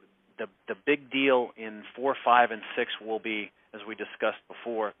the big deal in 4, 5, and 6 will be, as we discussed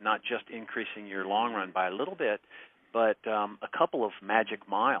before, not just increasing your long run by a little bit, but a couple of magic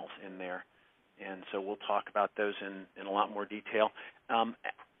miles in there. And so we'll talk about those in a lot more detail.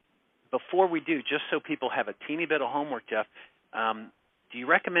 Before we do, just so people have a teeny bit of homework, Jeff, do you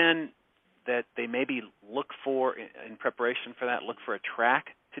recommend that they maybe look for, in preparation for that, look for a track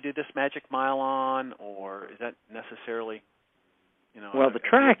to do this magic mile on, or is that necessarily, Well, the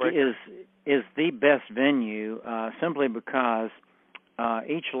track is the best venue simply because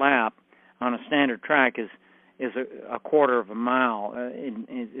each lap on a standard track is a quarter of a mile.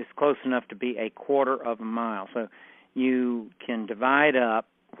 It's close enough to be a quarter of a mile. So you can divide up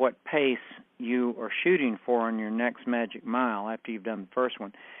what pace you are shooting for on your next magic mile after you've done the first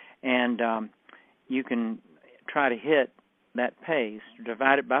one. And you can try to hit that pace,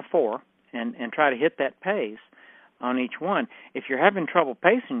 divide it by 4, and try to hit that pace on each one. If you're having trouble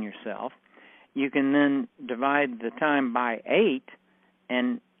pacing yourself, you can then divide the time by 8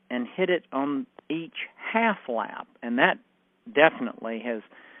 and hit it on each half lap. And that definitely has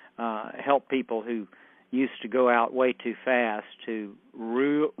helped people who used to go out way too fast to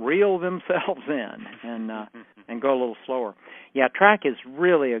reel themselves in and go a little slower. Yeah, track is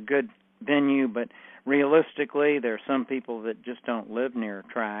really a good venue, but realistically, there are some people that just don't live near a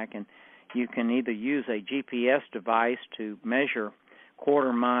track, and you can either use a GPS device to measure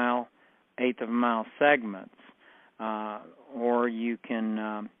quarter mile, eighth of a mile segments, or you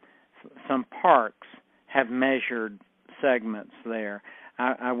can, some parks have measured segments there.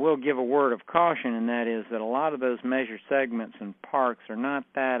 I will give a word of caution, and that is that a lot of those measured segments in parks are not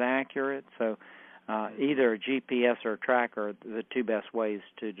that accurate, so either a GPS or a track are the two best ways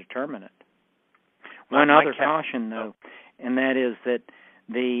to determine it. One other caution, though, and that is that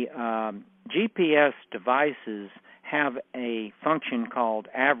the GPS devices have a function called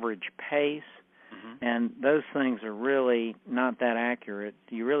average pace, and those things are really not that accurate.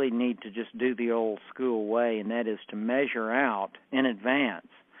 You really need to just do the old school way, and that is to measure out in advance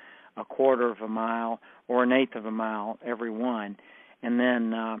a quarter of a mile or an eighth of a mile every one, and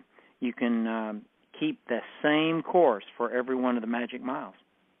then you can keep the same course for every one of the magic miles.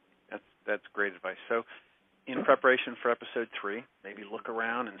 That's great advice. So in preparation for episode 3, maybe look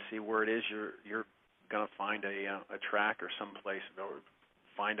around and see where it is you're going to find a track or someplace, or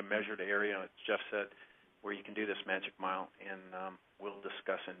find a measured area, as Jeff said, where you can do this magic mile, and we'll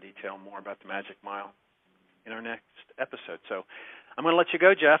discuss in detail more about the magic mile in our next episode. So I'm going to let you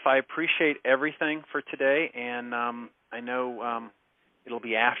go, Jeff. I appreciate everything for today, and I know it'll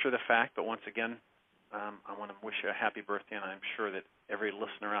be after the fact, but once again, I want to wish you a happy birthday, and I'm sure that every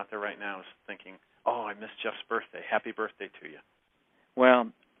listener out there right now is thinking, oh, I missed Jeff's birthday. Happy birthday to you. Well,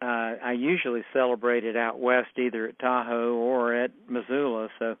 I usually celebrate it out west, either at Tahoe or at Missoula,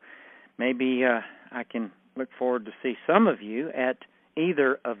 so maybe I can look forward to see some of you at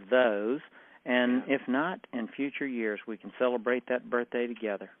either of those, and if not, in future years, we can celebrate that birthday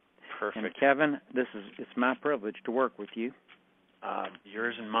together. Perfect. And Kevin, it's my privilege to work with you.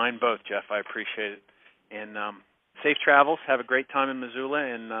 Yours and mine both, Jeff. I appreciate it. And safe travels. Have a great time in Missoula,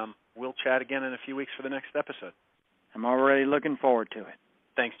 and we'll chat again in a few weeks for the next episode. I'm already looking forward to it.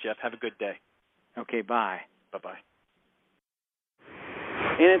 Thanks, Jeff. Have a good day. Okay, bye. Bye-bye.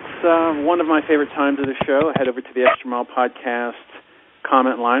 And it's one of my favorite times of the show. Head over to the Extra Mile Podcast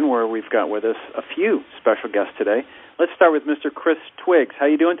comment line, where we've got with us a few special guests today. Let's start with Mr. Chris Twiggs. How are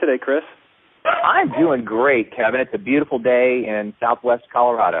you doing today, Chris? I'm doing great, Kevin. It's a beautiful day in southwest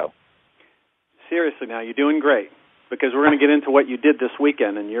Colorado. Seriously now, you're doing great, because we're going to get into what you did this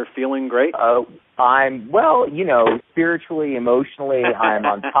weekend, and you're feeling great? Spiritually, emotionally, I'm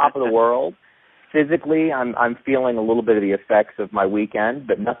on top of the world. Physically, I'm feeling a little bit of the effects of my weekend,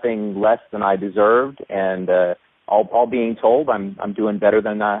 but nothing less than I deserved, and all being told, I'm doing better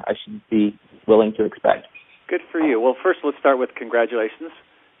than I should be willing to expect. Good for you. Well, first, let's start with congratulations.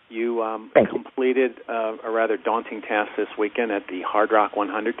 You completed a rather daunting task this weekend at the Hard Rock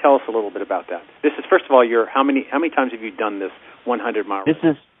 100. Tell us a little bit about that. This is, first of all, how many times have you done this 100-mile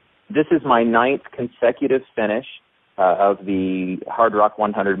run? This is my 9th consecutive finish of the Hard Rock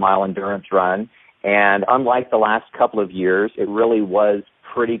 100-mile endurance run, and unlike the last couple of years, it really was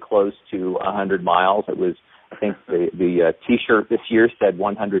pretty close to 100 miles. It was, I think, the T-shirt this year said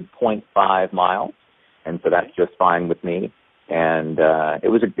 100.5 miles, and so that's just fine with me. And it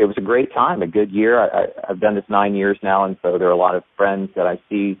was a great time, a good year. I've done this 9 years now, and so there are a lot of friends that I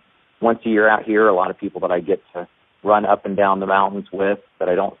see once a year out here, a lot of people that I get to run up and down the mountains with that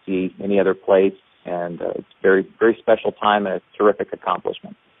I don't see any other place, and it's a very, very special time and a terrific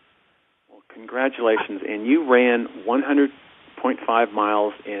accomplishment. Well, congratulations. And you ran 100.5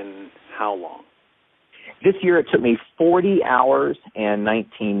 miles in how long? This year it took me 40 hours and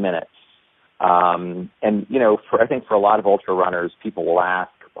 19 minutes. And, you know, I think for a lot of ultra runners, people will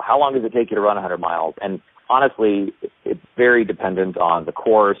ask, well, how long does it take you to run 100 miles? And honestly, it's very dependent on the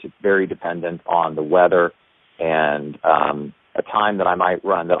course. It's very dependent on the weather. And a time that I might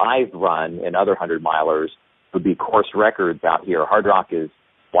run, that I've run in other 100-milers would be course records out here. Hard Rock is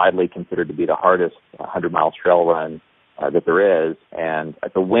widely considered to be the hardest 100-mile trail run that there is. And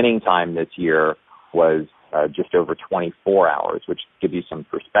the winning time this year was just over 24 hours, which gives you some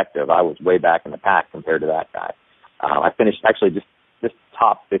perspective. I was way back in the pack compared to that guy. I finished actually just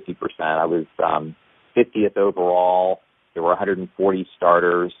top 50%. I was 50th overall. There were 140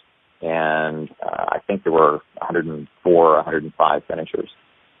 starters, and I think there were 104, 105 finishers.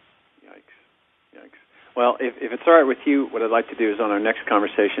 Yikes. Well, if it's all right with you, what I'd like to do is on our next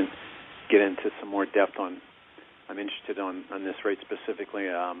conversation get into some more depth on, I'm interested on this race specifically,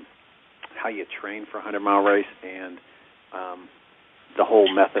 how you train for a 100-mile race and the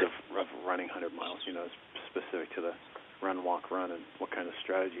whole method of running 100 miles, you know, specific to the run, walk, run, and what kind of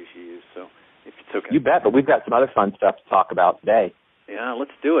strategies you use. So if it's okay. You bet, but we've got some other fun stuff to talk about today. Yeah,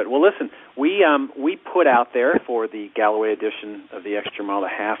 let's do it. Well, listen, we put out there for the Galloway edition of the Extra Mile, the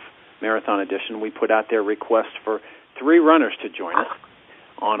half marathon edition, we put out there requests for 3 runners to join us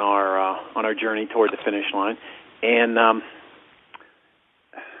on our journey toward the finish line. And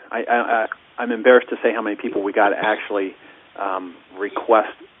I'm embarrassed to say how many people we got actually request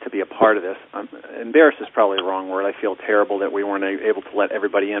to be a part of this. Embarrassed is probably the wrong word. I feel terrible that we weren't able to let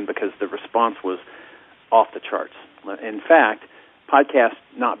everybody in because the response was off the charts. In fact, podcast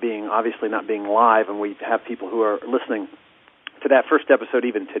obviously not being live, and we have people who are listening to that first episode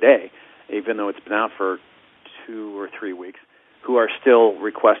even today, even though it's been out for 2 or 3 weeks, who are still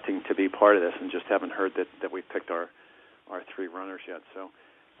requesting to be part of this and just haven't heard that we picked our 3 runners yet. So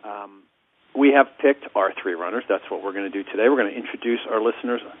we have picked our 3 runners. That's what we're going to do today. We're going to introduce our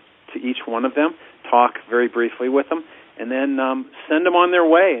listeners to each one of them, talk very briefly with them, and then send them on their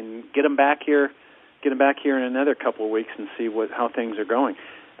way and get them back here in another couple of weeks and see how things are going.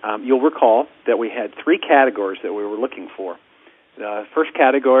 You'll recall that we had 3 categories that we were looking for. The first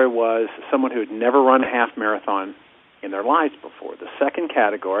category was someone who had never run a half marathon in their lives before. The second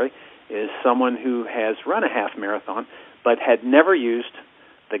category is someone who has run a half marathon but had never used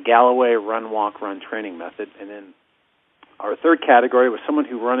the Galloway run, walk, run training method. And then our third category was someone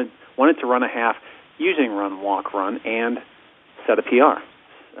who wanted to run a half using run, walk, run, and set a PR.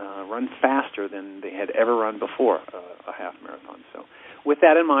 Run faster than they had ever run before a half marathon. So with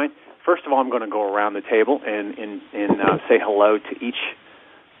that in mind, first of all, I'm going to go around the table and say hello to each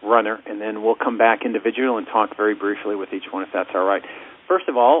runner, and then we'll come back individually and talk very briefly with each one, if that's all right. First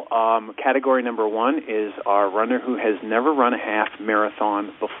of all, category number 1 is our runner who has never run a half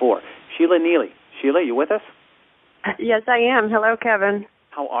marathon before. Sheila Neely. Sheila, you with us? Yes, I am. Hello, Kevin.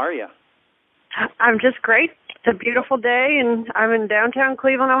 How are you? I'm just great. It's a beautiful day, and I'm in downtown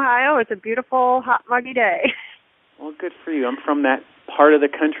Cleveland, Ohio. It's a beautiful, hot, muggy day. Well, good for you. I'm from that part of the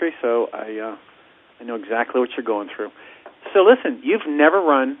country, so I know exactly what you're going through. So listen, you've never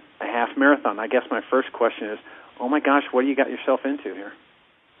run a half marathon. I guess my first question is, oh my gosh, what do you got yourself into here?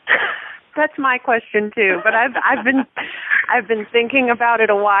 That's my question too. But I've been thinking about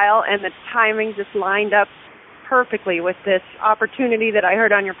it a while, and the timing just lined up perfectly with this opportunity that I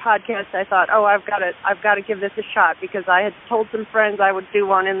heard on your podcast. I thought, I've got to give this a shot because I had told some friends I would do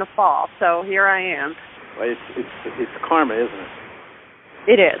one in the fall. So here I am. Well, it's karma, isn't it?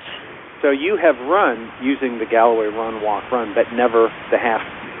 It is. So you have run using the Galloway run, walk, run, but never the half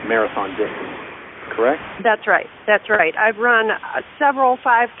marathon distance, correct? That's right. I've run several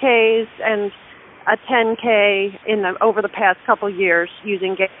 5Ks and a 10K over the past couple years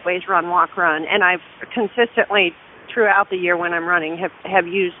using Galloway's run, walk, run, and I've consistently throughout the year when I'm running have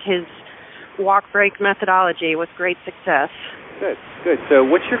used his walk break methodology with great success. Good. So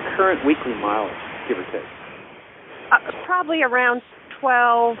what's your current weekly mileage, give or take? Probably around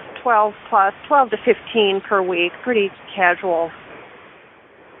 12 to 15 per week, pretty casual.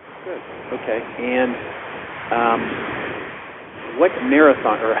 Good. Okay. And what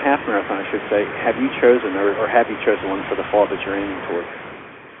marathon, or half marathon, I should say, have you chosen, or have you chosen one for the fall that you're aiming toward?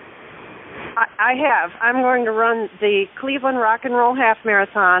 I have. I'm going to run the Cleveland Rock and Roll Half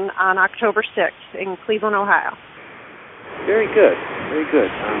Marathon on October 6th in Cleveland, Ohio. Very good, very good.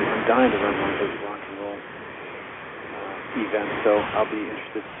 I'm dying to run one of those rock and roll events, so I'll be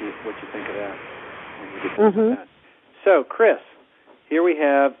interested to see what you think of that when we get to that. So, Chris, here we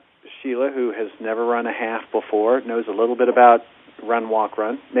have Sheila, who has never run a half before, knows a little bit about run, walk,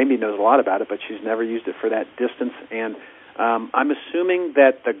 run. Maybe knows a lot about it, but she's never used it for that distance. And I'm assuming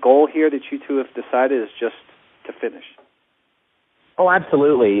that the goal here that you two have decided is just to finish. Oh,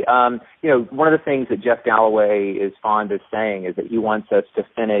 absolutely. One of the things that Jeff Galloway is fond of saying is that he wants us to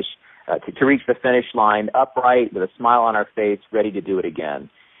finish, to reach the finish line upright with a smile on our face, ready to do it again.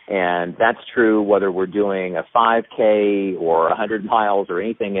 And that's true whether we're doing a 5K or 100 miles or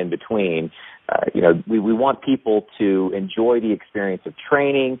anything in between. We want people to enjoy the experience of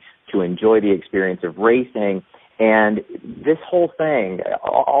training, to enjoy the experience of racing. And this whole thing,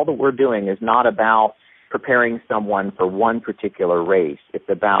 all that we're doing is not about preparing someone for one particular race. It's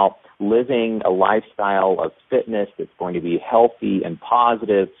about living a lifestyle of fitness that's going to be healthy and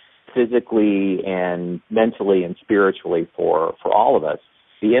positive physically and mentally and spiritually for all of us.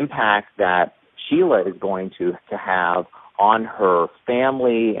 The impact that Sheila is going to have on her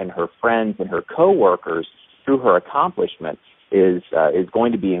family and her friends and her coworkers through her accomplishment is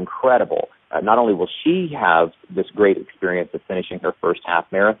going to be incredible. Not only will she have this great experience of finishing her first half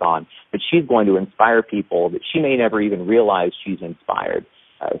marathon, but she's going to inspire people that she may never even realize she's inspired.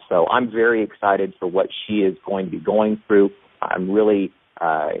 So I'm very excited for what she is going to be going through. I'm really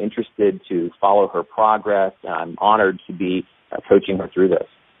interested to follow her progress, and I'm honored to be coaching her through this.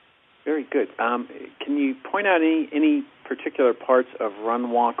 Very good. Can you point out any particular parts of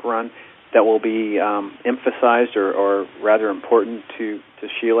Run, Walk, Run that will be emphasized or rather important to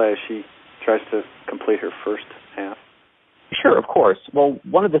Sheila as she tries to complete her first half? Sure, of course. Well,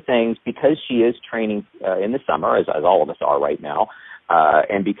 one of the things, because she is training in the summer, as all of us are right now,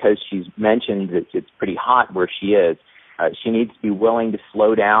 and because she's mentioned that it's pretty hot where she is, she needs to be willing to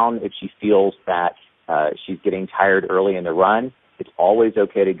slow down if she feels that she's getting tired early in the run. It's always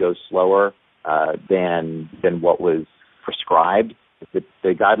okay to go slower than what was prescribed. The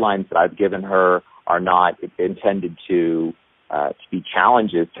guidelines that I've given her are not intended to be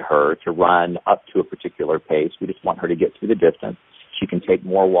challenges to her to run up to a particular pace. We just want her to get through the distance. She can take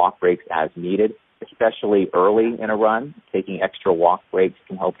more walk breaks as needed, especially early in a run. Taking extra walk breaks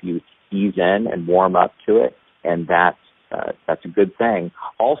can help you ease in and warm up to it, and that's a good thing.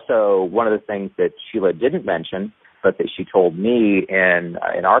 Also, one of the things that Sheila didn't mention, but that she told me in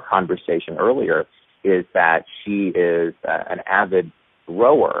our conversation earlier, is that she is an avid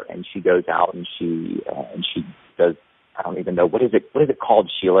rower, and she goes out and she does. I don't even know what is it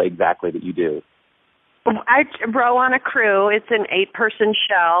called, Sheila, exactly that you do? I row on a crew. It's an 8-person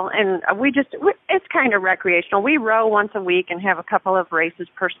shell, and it's kind of recreational. We row once a week and have a couple of races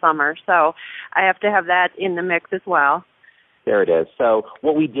per summer, so I have to have that in the mix as well. There it is. So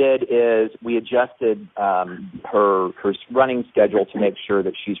what we did is we adjusted her running schedule to make sure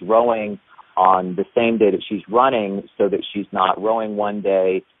that she's rowing on the same day that she's running, so that she's not rowing one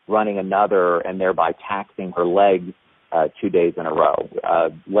day, running another, and thereby taxing her legs 2 days in a row.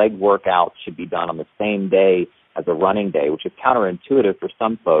 Leg workouts should be done on the same day as a running day, which is counterintuitive for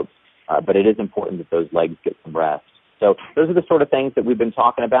some folks, but it is important that those legs get some rest. So those are the sort of things that we've been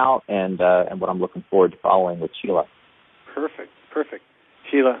talking about, and what I'm looking forward to following with Sheila. Perfect.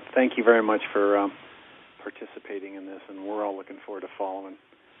 Sheila, thank you very much for participating in this, and we're all looking forward to following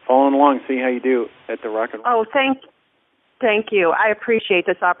along, see how you do at the Rock and Roll. Oh, thank you. I appreciate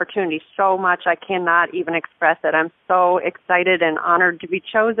this opportunity so much. I cannot even express it. I'm so excited and honored to be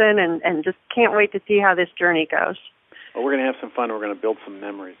chosen, and just can't wait to see how this journey goes. Well, we're going to have some fun. We're going to build some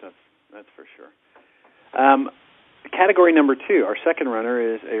memories. That's for sure. Category number 2, our second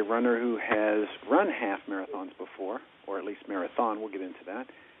runner is a runner who has run half marathons before, or at least marathon. We'll get into that,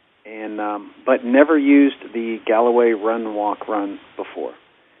 and but never used the Galloway Run, Walk, Run before.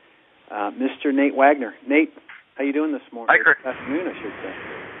 Mr. Nate Wagner. Nate, how you doing this morning? Hi, Chris. This afternoon, I should say.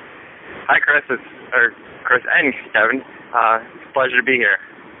 Hi, Chris. Chris and Kevin. It's a pleasure to be here.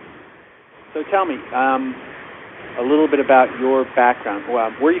 So tell me a little bit about your background.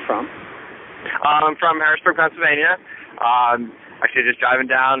 Well, where are you from? I'm from Harrisburg, Pennsylvania. Actually, just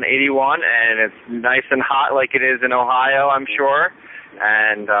driving down 81, and it's nice and hot like it is in Ohio, I'm sure.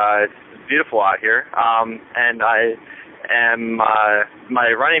 And it's beautiful out here. And I am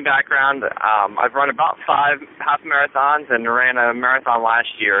my running background. I've run about 5 half marathons and ran a marathon last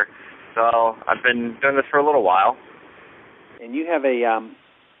year. So I've been doing this for a little while. And you have a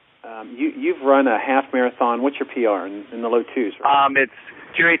you've run a half marathon. What's your PR in the low 2s? Right? It's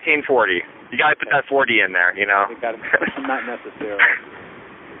 2:18:40. You got to put that 40 in there, you know. Not necessarily.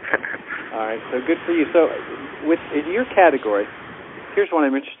 All right, so good for you. So, in your category, here's what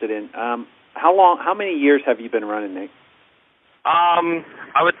I'm interested in. How many years have you been running, Nate?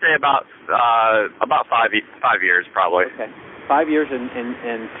 I would say about 5 years, probably. Okay, 5 years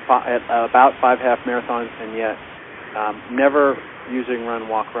and about 5 half marathons, and yet never using run,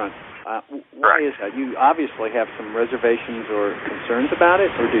 walk, run. Why is that? You obviously have some reservations or concerns about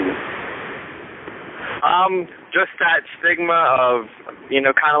it, or do you? Just that stigma of,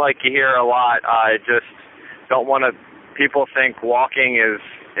 kind of like you hear a lot. I just don't want to. People think walking is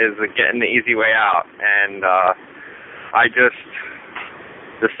getting the easy way out, and I just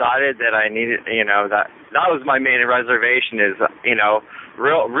decided that I needed, that was my main reservation is,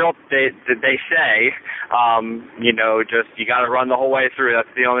 real. They say, just you got to run the whole way through.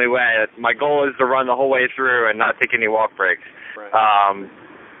 That's the only way. My goal is to run the whole way through and not take any walk breaks. Right.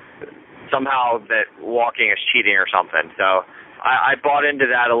 Somehow that walking is cheating or something. So I bought into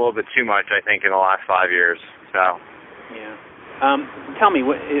that a little bit too much, I think, in the last 5 years. So. Yeah. Tell me,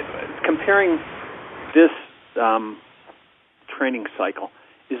 comparing this training cycle,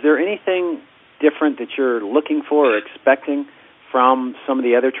 is there anything different that you're looking for or expecting from some of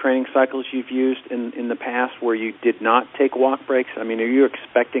the other training cycles you've used in the past where you did not take walk breaks? I mean, are you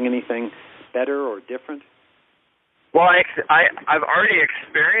expecting anything better or different? Well, I've already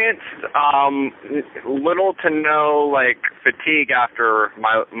experienced little to no fatigue after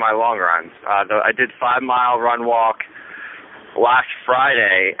my long runs. I did 5 mile run walk last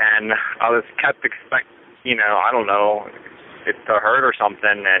Friday, and I was kept I don't know, it to hurt or something,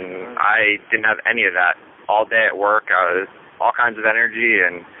 and I didn't have any of that all day at work. I was all kinds of energy,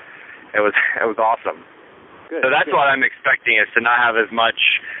 and it was awesome. Good, so that's what I'm expecting, is to not have as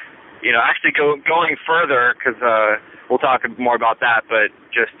much. Actually going further, because we'll talk more about that, but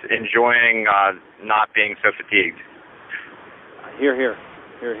just enjoying not being so fatigued. Here.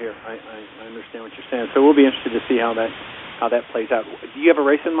 I understand what you're saying. So we'll be interested to see how that plays out. Do you have a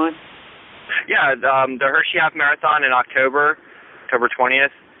race in mind? Yeah, the Hershey Half Marathon in October 20th.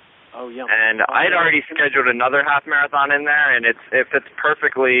 Oh, yeah. And I had already scheduled another half marathon in there, and it fits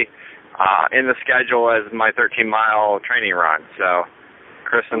perfectly in the schedule as my 13-mile training run. So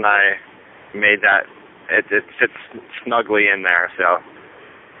Chris and I made that. It fits snugly in there. So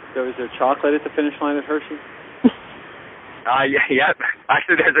is there chocolate at the finish line at Hershey? Yep.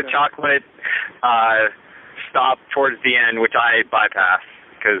 Actually, there's a chocolate stop towards the end, which I bypass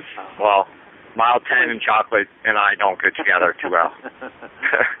because, mile 10 and chocolate and I don't go together too well.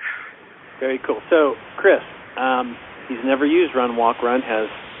 Very cool. So, Chris, he's never used run, walk, run, has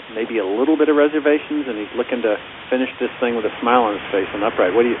maybe a little bit of reservations, and he's looking to finish this thing with a smile on his face and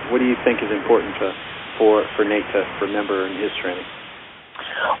upright. What do you think is important for Nate to remember in his training?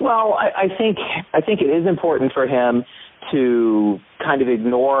 Well, I think it is important for him to kind of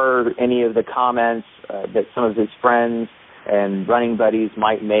ignore any of the comments that some of his friends and running buddies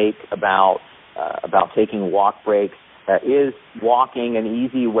might make about taking walk breaks. Is walking an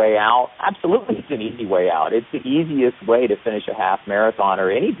easy way out? Absolutely, it's an easy way out. It's the easiest way to finish a half marathon or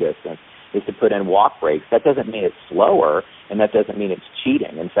any distance is to put in walk breaks. That doesn't mean it's slower, and that doesn't mean it's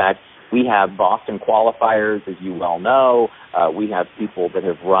cheating. In fact, we have Boston qualifiers, as you well know. We have people that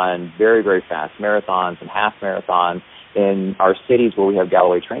have run very, very fast marathons and half marathons. In our cities where we have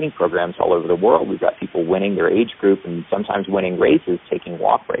Galloway training programs all over the world, we've got people winning their age group and sometimes winning races taking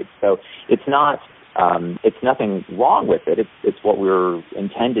walk breaks. So it's nothing wrong with it. It's what we're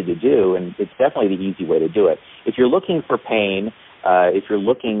intended to do, and it's definitely the easy way to do it. If you're looking for pain, if you're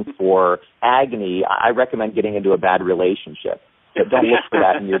looking for agony, I recommend getting into a bad relationship. But don't look for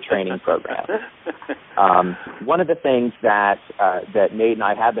that in your training program. One of the things that Nate and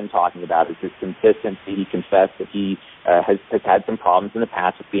I have been talking about is his consistency. He confessed that he has had some problems in the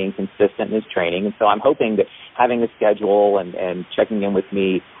past with being consistent in his training, and so I'm hoping that having a schedule and checking in with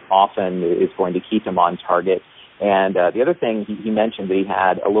me often is going to keep him on target. And the other thing, he mentioned that he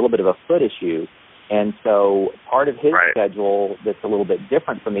had a little bit of a foot issue, and so part of his schedule that's a little bit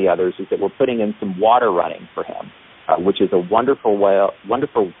different from the others is that we're putting in some water running for him, which is a wonderful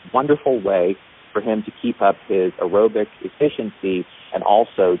way for him to keep up his aerobic efficiency and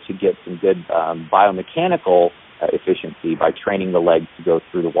also to get some good biomechanical efficiency by training the legs to go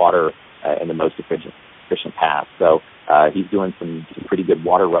through the water in the most efficient path. So he's doing some pretty good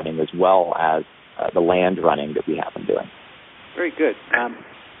water running as well as the land running that we have him doing. Very good.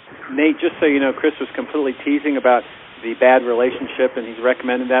 Nate, just so you know, Chris was completely teasing about the bad relationship, and he's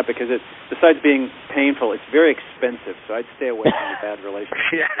recommended that because it, besides being painful, it's very expensive. So I'd stay away from the bad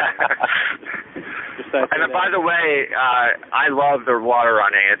relationship. And by the way, I love the water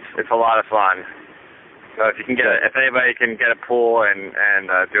running. It's a lot of fun. So if anybody can get a pool and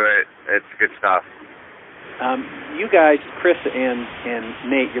do it, it's good stuff. You guys, Chris and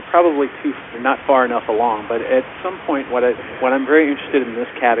Nate, you're probably not far enough along, but at some point what I'm very interested in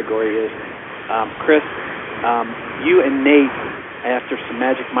this category is, Chris, you and Nate, after some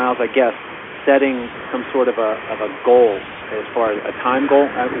magic miles, I guess, setting some sort of a goal as far as a time goal,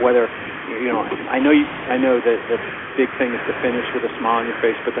 whether, I know that the big thing is to finish with a smile on your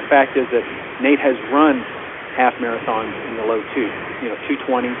face, but the fact is that Nate has run half marathons in the low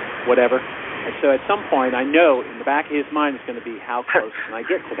 2:20, whatever. And so at some point, I know in the back of his mind is going to be how close can I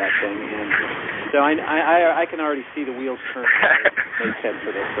get to that thing. And so I can already see the wheels turning in Nate's head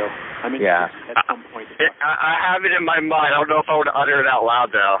for this. So I'm interested at some point. I have it in my mind. I don't know if I would utter it out loud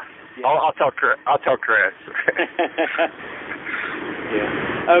though. Yeah. I'll tell Chris.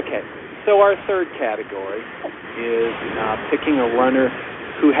 Yeah. Okay. So our third category is picking a runner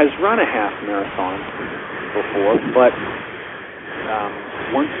who has run a half marathon before, but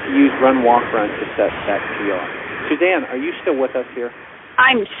wants to use run, walk, run to set that PR. Suzanne, are you still with us here?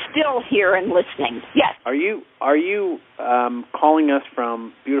 I'm still here and listening. Yes. Are you calling us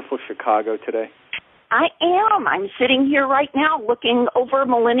from beautiful Chicago today? I am. I'm sitting here right now looking over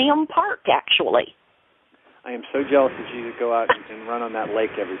Millennium Park, actually. I am so jealous that you go out and run on that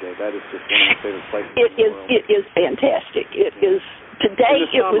lake every day. That is just one of my favorite places in the world. It is fantastic. It is. Today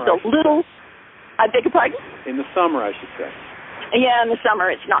it was a little, I beg your pardon? In the summer, I should say. Yeah, in the summer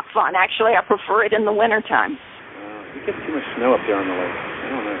it's not fun. Actually, I prefer it in the wintertime. You get too much snow up there on the lake. I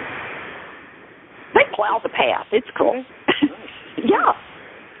don't know. They plow the path. It's cool. Nice. Yeah.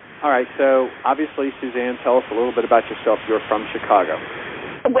 All right, so obviously, Suzanne, tell us a little bit about yourself. You're from Chicago.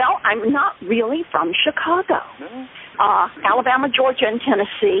 Well, I'm not really from Chicago. No? Alabama, Georgia, and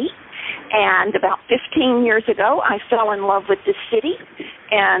Tennessee. And about 15 years ago, I fell in love with the city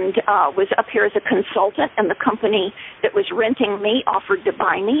and was up here as a consultant, and the company that was renting me offered to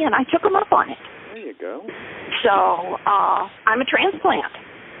buy me, and I took them up on it. There you go. So I'm a transplant.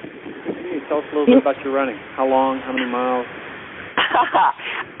 Can you tell us a little bit about your running? How long? How many miles?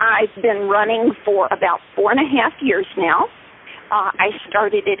 I've been running for about 4.5 years now. I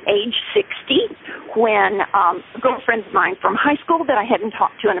started at age 60 when a girlfriend of mine from high school that I hadn't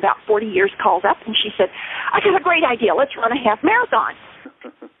talked to in about 40 years called up, and she said, I got a great idea. Let's run a half marathon.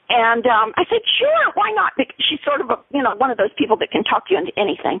 And I said, sure, why not? Because she's sort of one of those people that can talk you into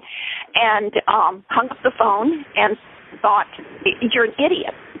anything. And hung up the phone and thought, you're an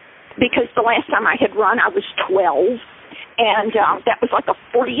idiot. Because the last time I had run, I was 12, and that was like a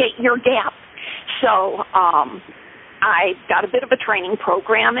 48-year gap. So I got a bit of a training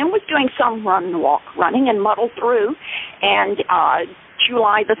program and was doing some running and muddled through. And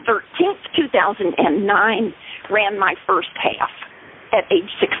July the 13th, 2009, ran my first half at age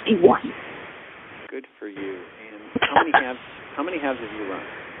 61. Good for you. And how many halves have you run?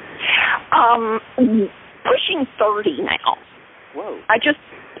 Pushing 30 now. Whoa. I just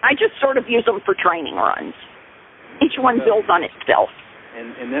sort of use them for training runs. Each one builds on itself.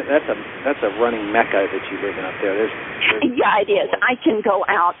 And that's a running mecca that you live in up there. Yeah, it is. I can go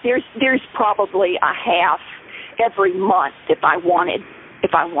out. There's probably a half every month if I wanted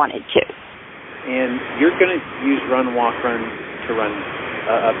to. And you're going to use run, walk, run to run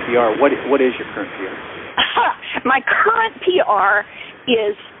a PR. What is your current PR? My current PR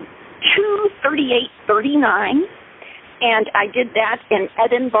is 2:38:39, and I did that in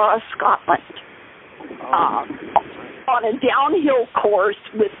Edinburgh, Scotland. On a downhill course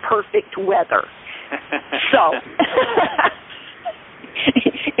with perfect weather. So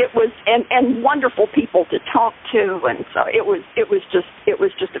it was and wonderful people to talk to, and so it was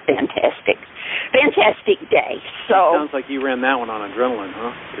just a fantastic day. So sounds like you ran that one on adrenaline,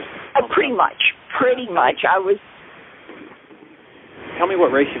 huh? Pretty much. I was. Tell me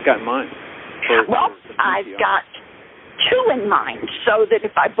what race you've got in mind. I've got two in mind, so that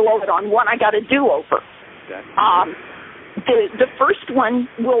if I blow it on one, I got a do-over. The first one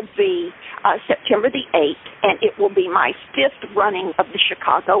will be September the 8th, and it will be my fifth running of the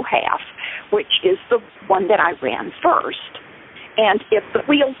Chicago half, which is the one that I ran first. And if the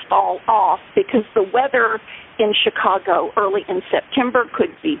wheels fall off, because the weather in Chicago early in September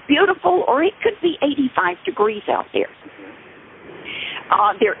could be beautiful, or it could be 85 degrees out there.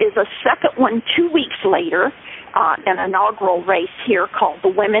 There is a second one 2 weeks later, an inaugural race here called the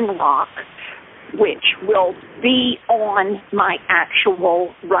Women Rock, which will be on my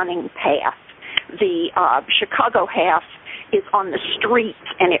actual running path. The Chicago half is on the street,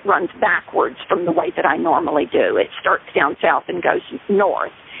 and it runs backwards from the way that I normally do. It starts down south and goes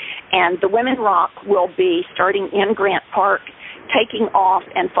north. And the Women Rock will be starting in Grant Park, taking off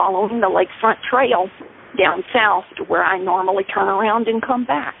and following the Lakefront Trail down south to where I normally turn around and come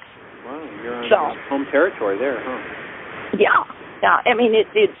back. Wow, you're on home territory there, huh? Yeah. I mean,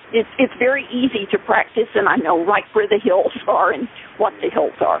 it's very easy to practice, and I know right where the hills are and what the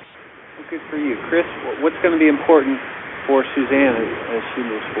hills are. Well, good for you. Chris, what's going to be important for Suzanne as she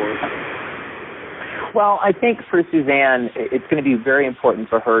moves forward? Well, I think for Suzanne, it's going to be very important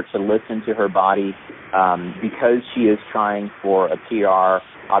for her to listen to her body because she is trying for a PR.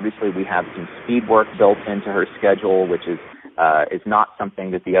 Obviously, we have some speed work built into her schedule, which is not something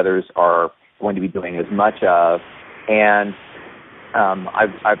that the others are going to be doing as much of. And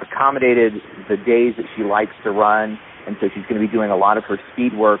I've accommodated the days that she likes to run, and so she's going to be doing a lot of her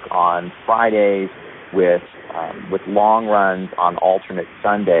speed work on Fridays with long runs on alternate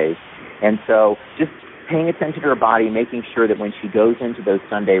Sundays. And so just paying attention to her body, making sure that when she goes into those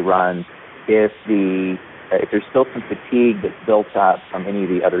Sunday runs, if there's still some fatigue that's built up from any of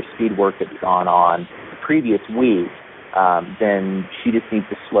the other speed work that's gone on the previous week, then she just needs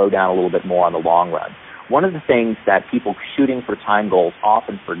to slow down a little bit more on the long run. One of the things that people shooting for time goals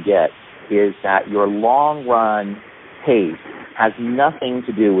often forget is that your long run pace has nothing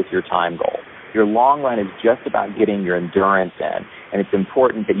to do with your time goal. Your long run is just about getting your endurance in, and it's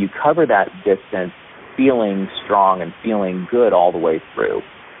important that you cover that distance feeling strong and feeling good all the way through.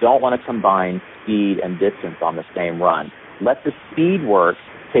 Don't want to combine speed and distance on the same run. Let the speed work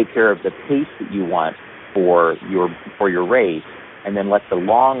take care of the pace that you want for your race, and then let the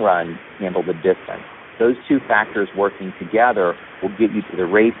long run handle the distance. Those two factors working together will get you to the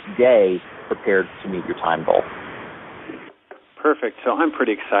race day prepared to meet your time goal. Perfect. So I'm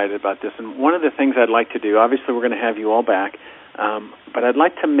pretty excited about this. And one of the things I'd like to do, obviously we're going to have you all back, but I'd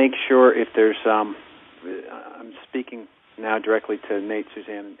like to make sure if there's, I'm speaking now directly to Nate,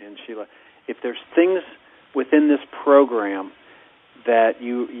 Suzanne, and Sheila, if there's things within this program that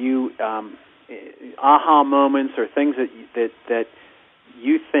you aha moments or things that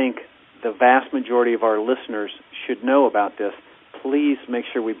you think the vast majority of our listeners should know about this, please make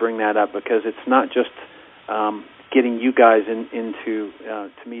sure we bring that up, because it's not just getting you guys into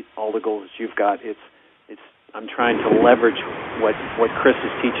to meet all the goals that you've got. It's I'm trying to leverage what Chris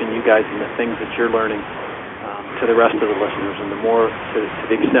is teaching you guys and the things that you're learning to the rest of the listeners, and the more to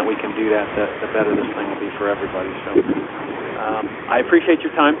the extent we can do that, the better this thing will be for everybody. So I appreciate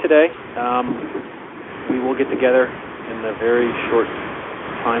your time today. We will get together in a very short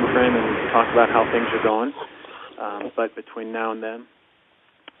time frame and talk about how things are going. But between now and then,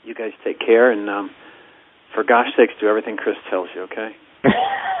 you guys take care, and for gosh sakes, do everything Chris tells you, okay?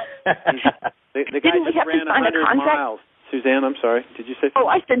 The guy just ran 100 miles. Suzanne, I'm sorry. Did you say something? Oh,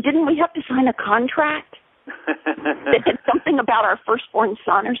 I said, didn't we have to sign a contract? That had something about our firstborn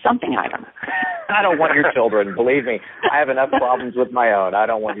son or something. I don't know. I don't want your children. Believe me, I have enough problems with my own. I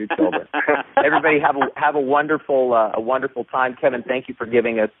don't want your children. Everybody have a wonderful time. Kevin, thank you for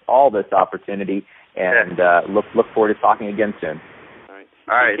giving us all this opportunity, and look forward to talking again soon.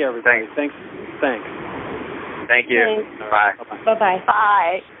 All right. Take care, everybody. Thanks. Thank you. Thanks. Bye. Bye-bye.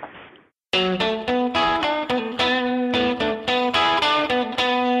 Bye.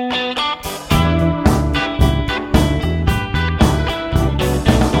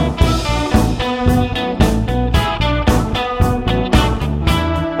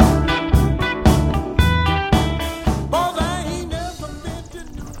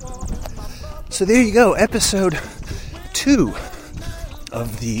 So there you go, episode 2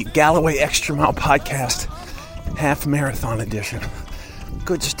 of the Galloway Extra Mile Podcast Half Marathon Edition.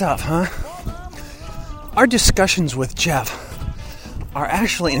 Good stuff, huh? Our discussions with Jeff are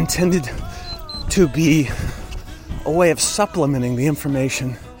actually intended to be a way of supplementing the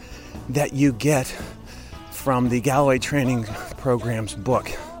information that you get from the Galloway Training Program's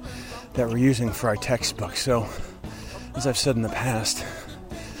book that we're using for our textbook. So, as I've said in the past,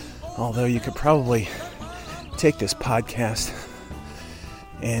 although you could probably take this podcast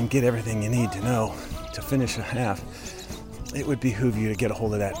and get everything you need to know to finish a half, it would behoove you to get a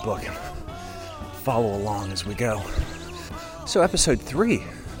hold of that book and follow along as we go. So episode 3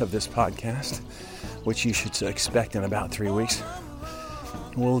 of this podcast, which you should expect in about 3 weeks,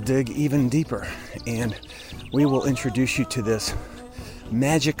 we'll dig even deeper, and we will introduce you to this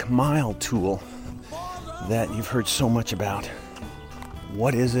Magic Mile tool that you've heard so much about.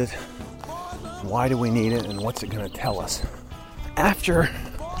 What is it? Why do we need it? And what's it going to tell us? After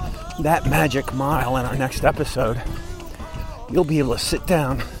that Magic Mile in our next episode, you'll be able to sit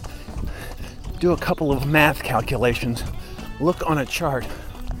down, do a couple of math calculations, look on a chart,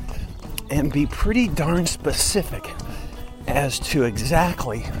 and be pretty darn specific as to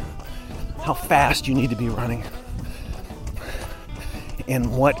exactly how fast you need to be running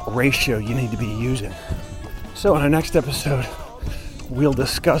and what ratio you need to be using. So in our next episode, we'll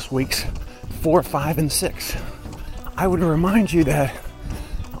discuss weeks 4, 5, and 6. I would remind you that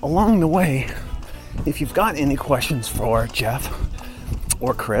along the way, if you've got any questions for Jeff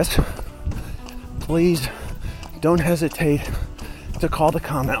or Chris, please don't hesitate to call the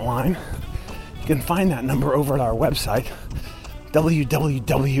comment line. You can find that number over at our website,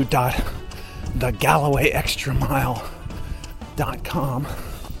 www.thegallowayextramile.com.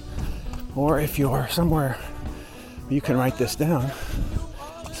 Or if you're somewhere, you can write this down,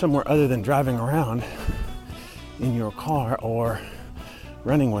 somewhere other than driving around in your car or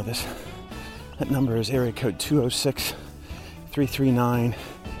running with us. That number is area code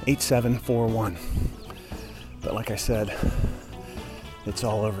 206-339-8741. But like I said, it's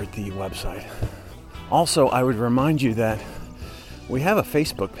all over at the website. Also, I would remind you that we have a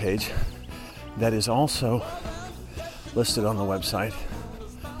Facebook page that is also listed on the website.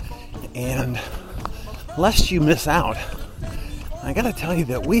 And lest you miss out, I gotta tell you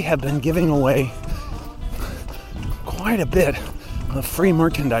that we have been giving away quite a bit of free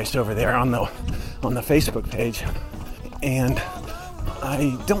merchandise over there on the Facebook page, and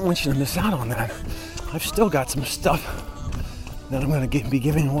I don't want you to miss out on that. I've still got some stuff that I'm going to be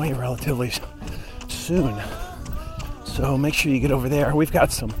giving away relatively soon, so make sure you get over there. We've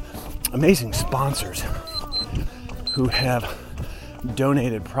got some amazing sponsors who have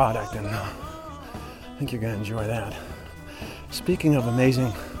donated product, and I think you're going to enjoy that. Speaking of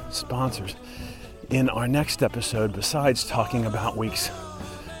amazing sponsors, in our next episode, besides talking about weeks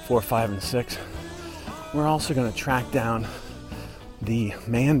 4, 5, and 6, we're also going to track down the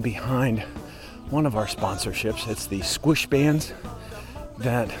man behind one of our sponsorships. It's the Squish Bands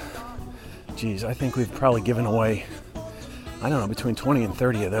that, I think we've probably given away, I don't know, between 20 and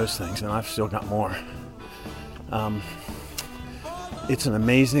 30 of those things, and I've still got more. It's an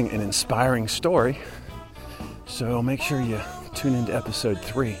amazing and inspiring story, so make sure you tune into episode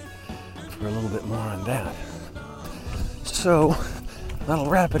 3 for a little bit more on that. So that'll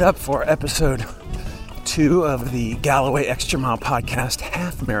wrap it up for episode 2 of the Galloway Extra Mile Podcast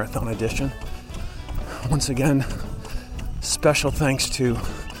Half Marathon Edition. Once again, special thanks to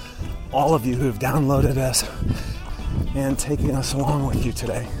all of you who have downloaded us and taken us along with you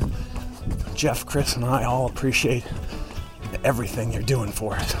today. Jeff, Chris, and I all appreciate everything you're doing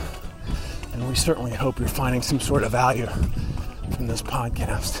for us. And we certainly hope you're finding some sort of value from this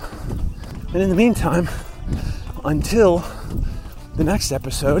podcast. And in the meantime, until the next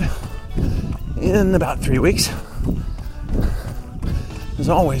episode in about 3 weeks, as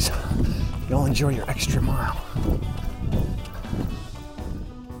always, you'll enjoy your extra mile.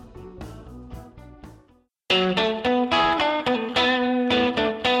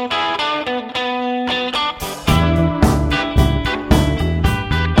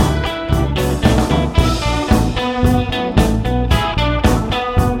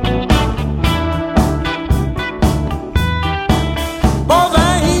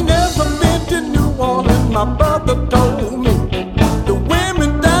 My brother told me the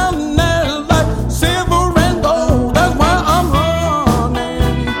women down there like silver and gold. That's why I'm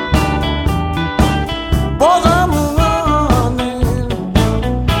running. Boys, I'm running.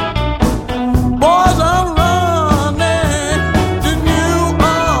 Boys, I'm running to New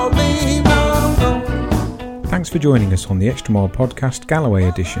Orleans. Thanks for joining us on the Extra Mile Podcast Galloway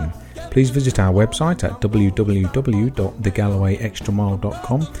edition. Please visit our website at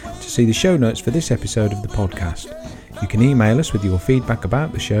www.thegallowayextramile.com to see the show notes for this episode of the podcast. You can email us with your feedback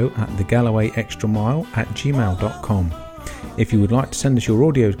about the show at thegallowayextramile@gmail.com. If you would like to send us your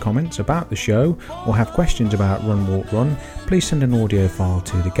audio comments about the show or have questions about Run Walk Run, please send an audio file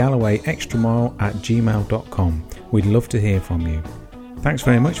to thegallowayextramile@gmail.com. We'd love to hear from you. Thanks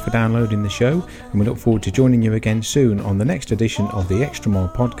very much for downloading the show, and we look forward to joining you again soon on the next edition of the Extra Mile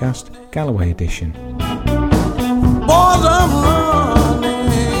Podcast, Galloway Edition. Boys, I'm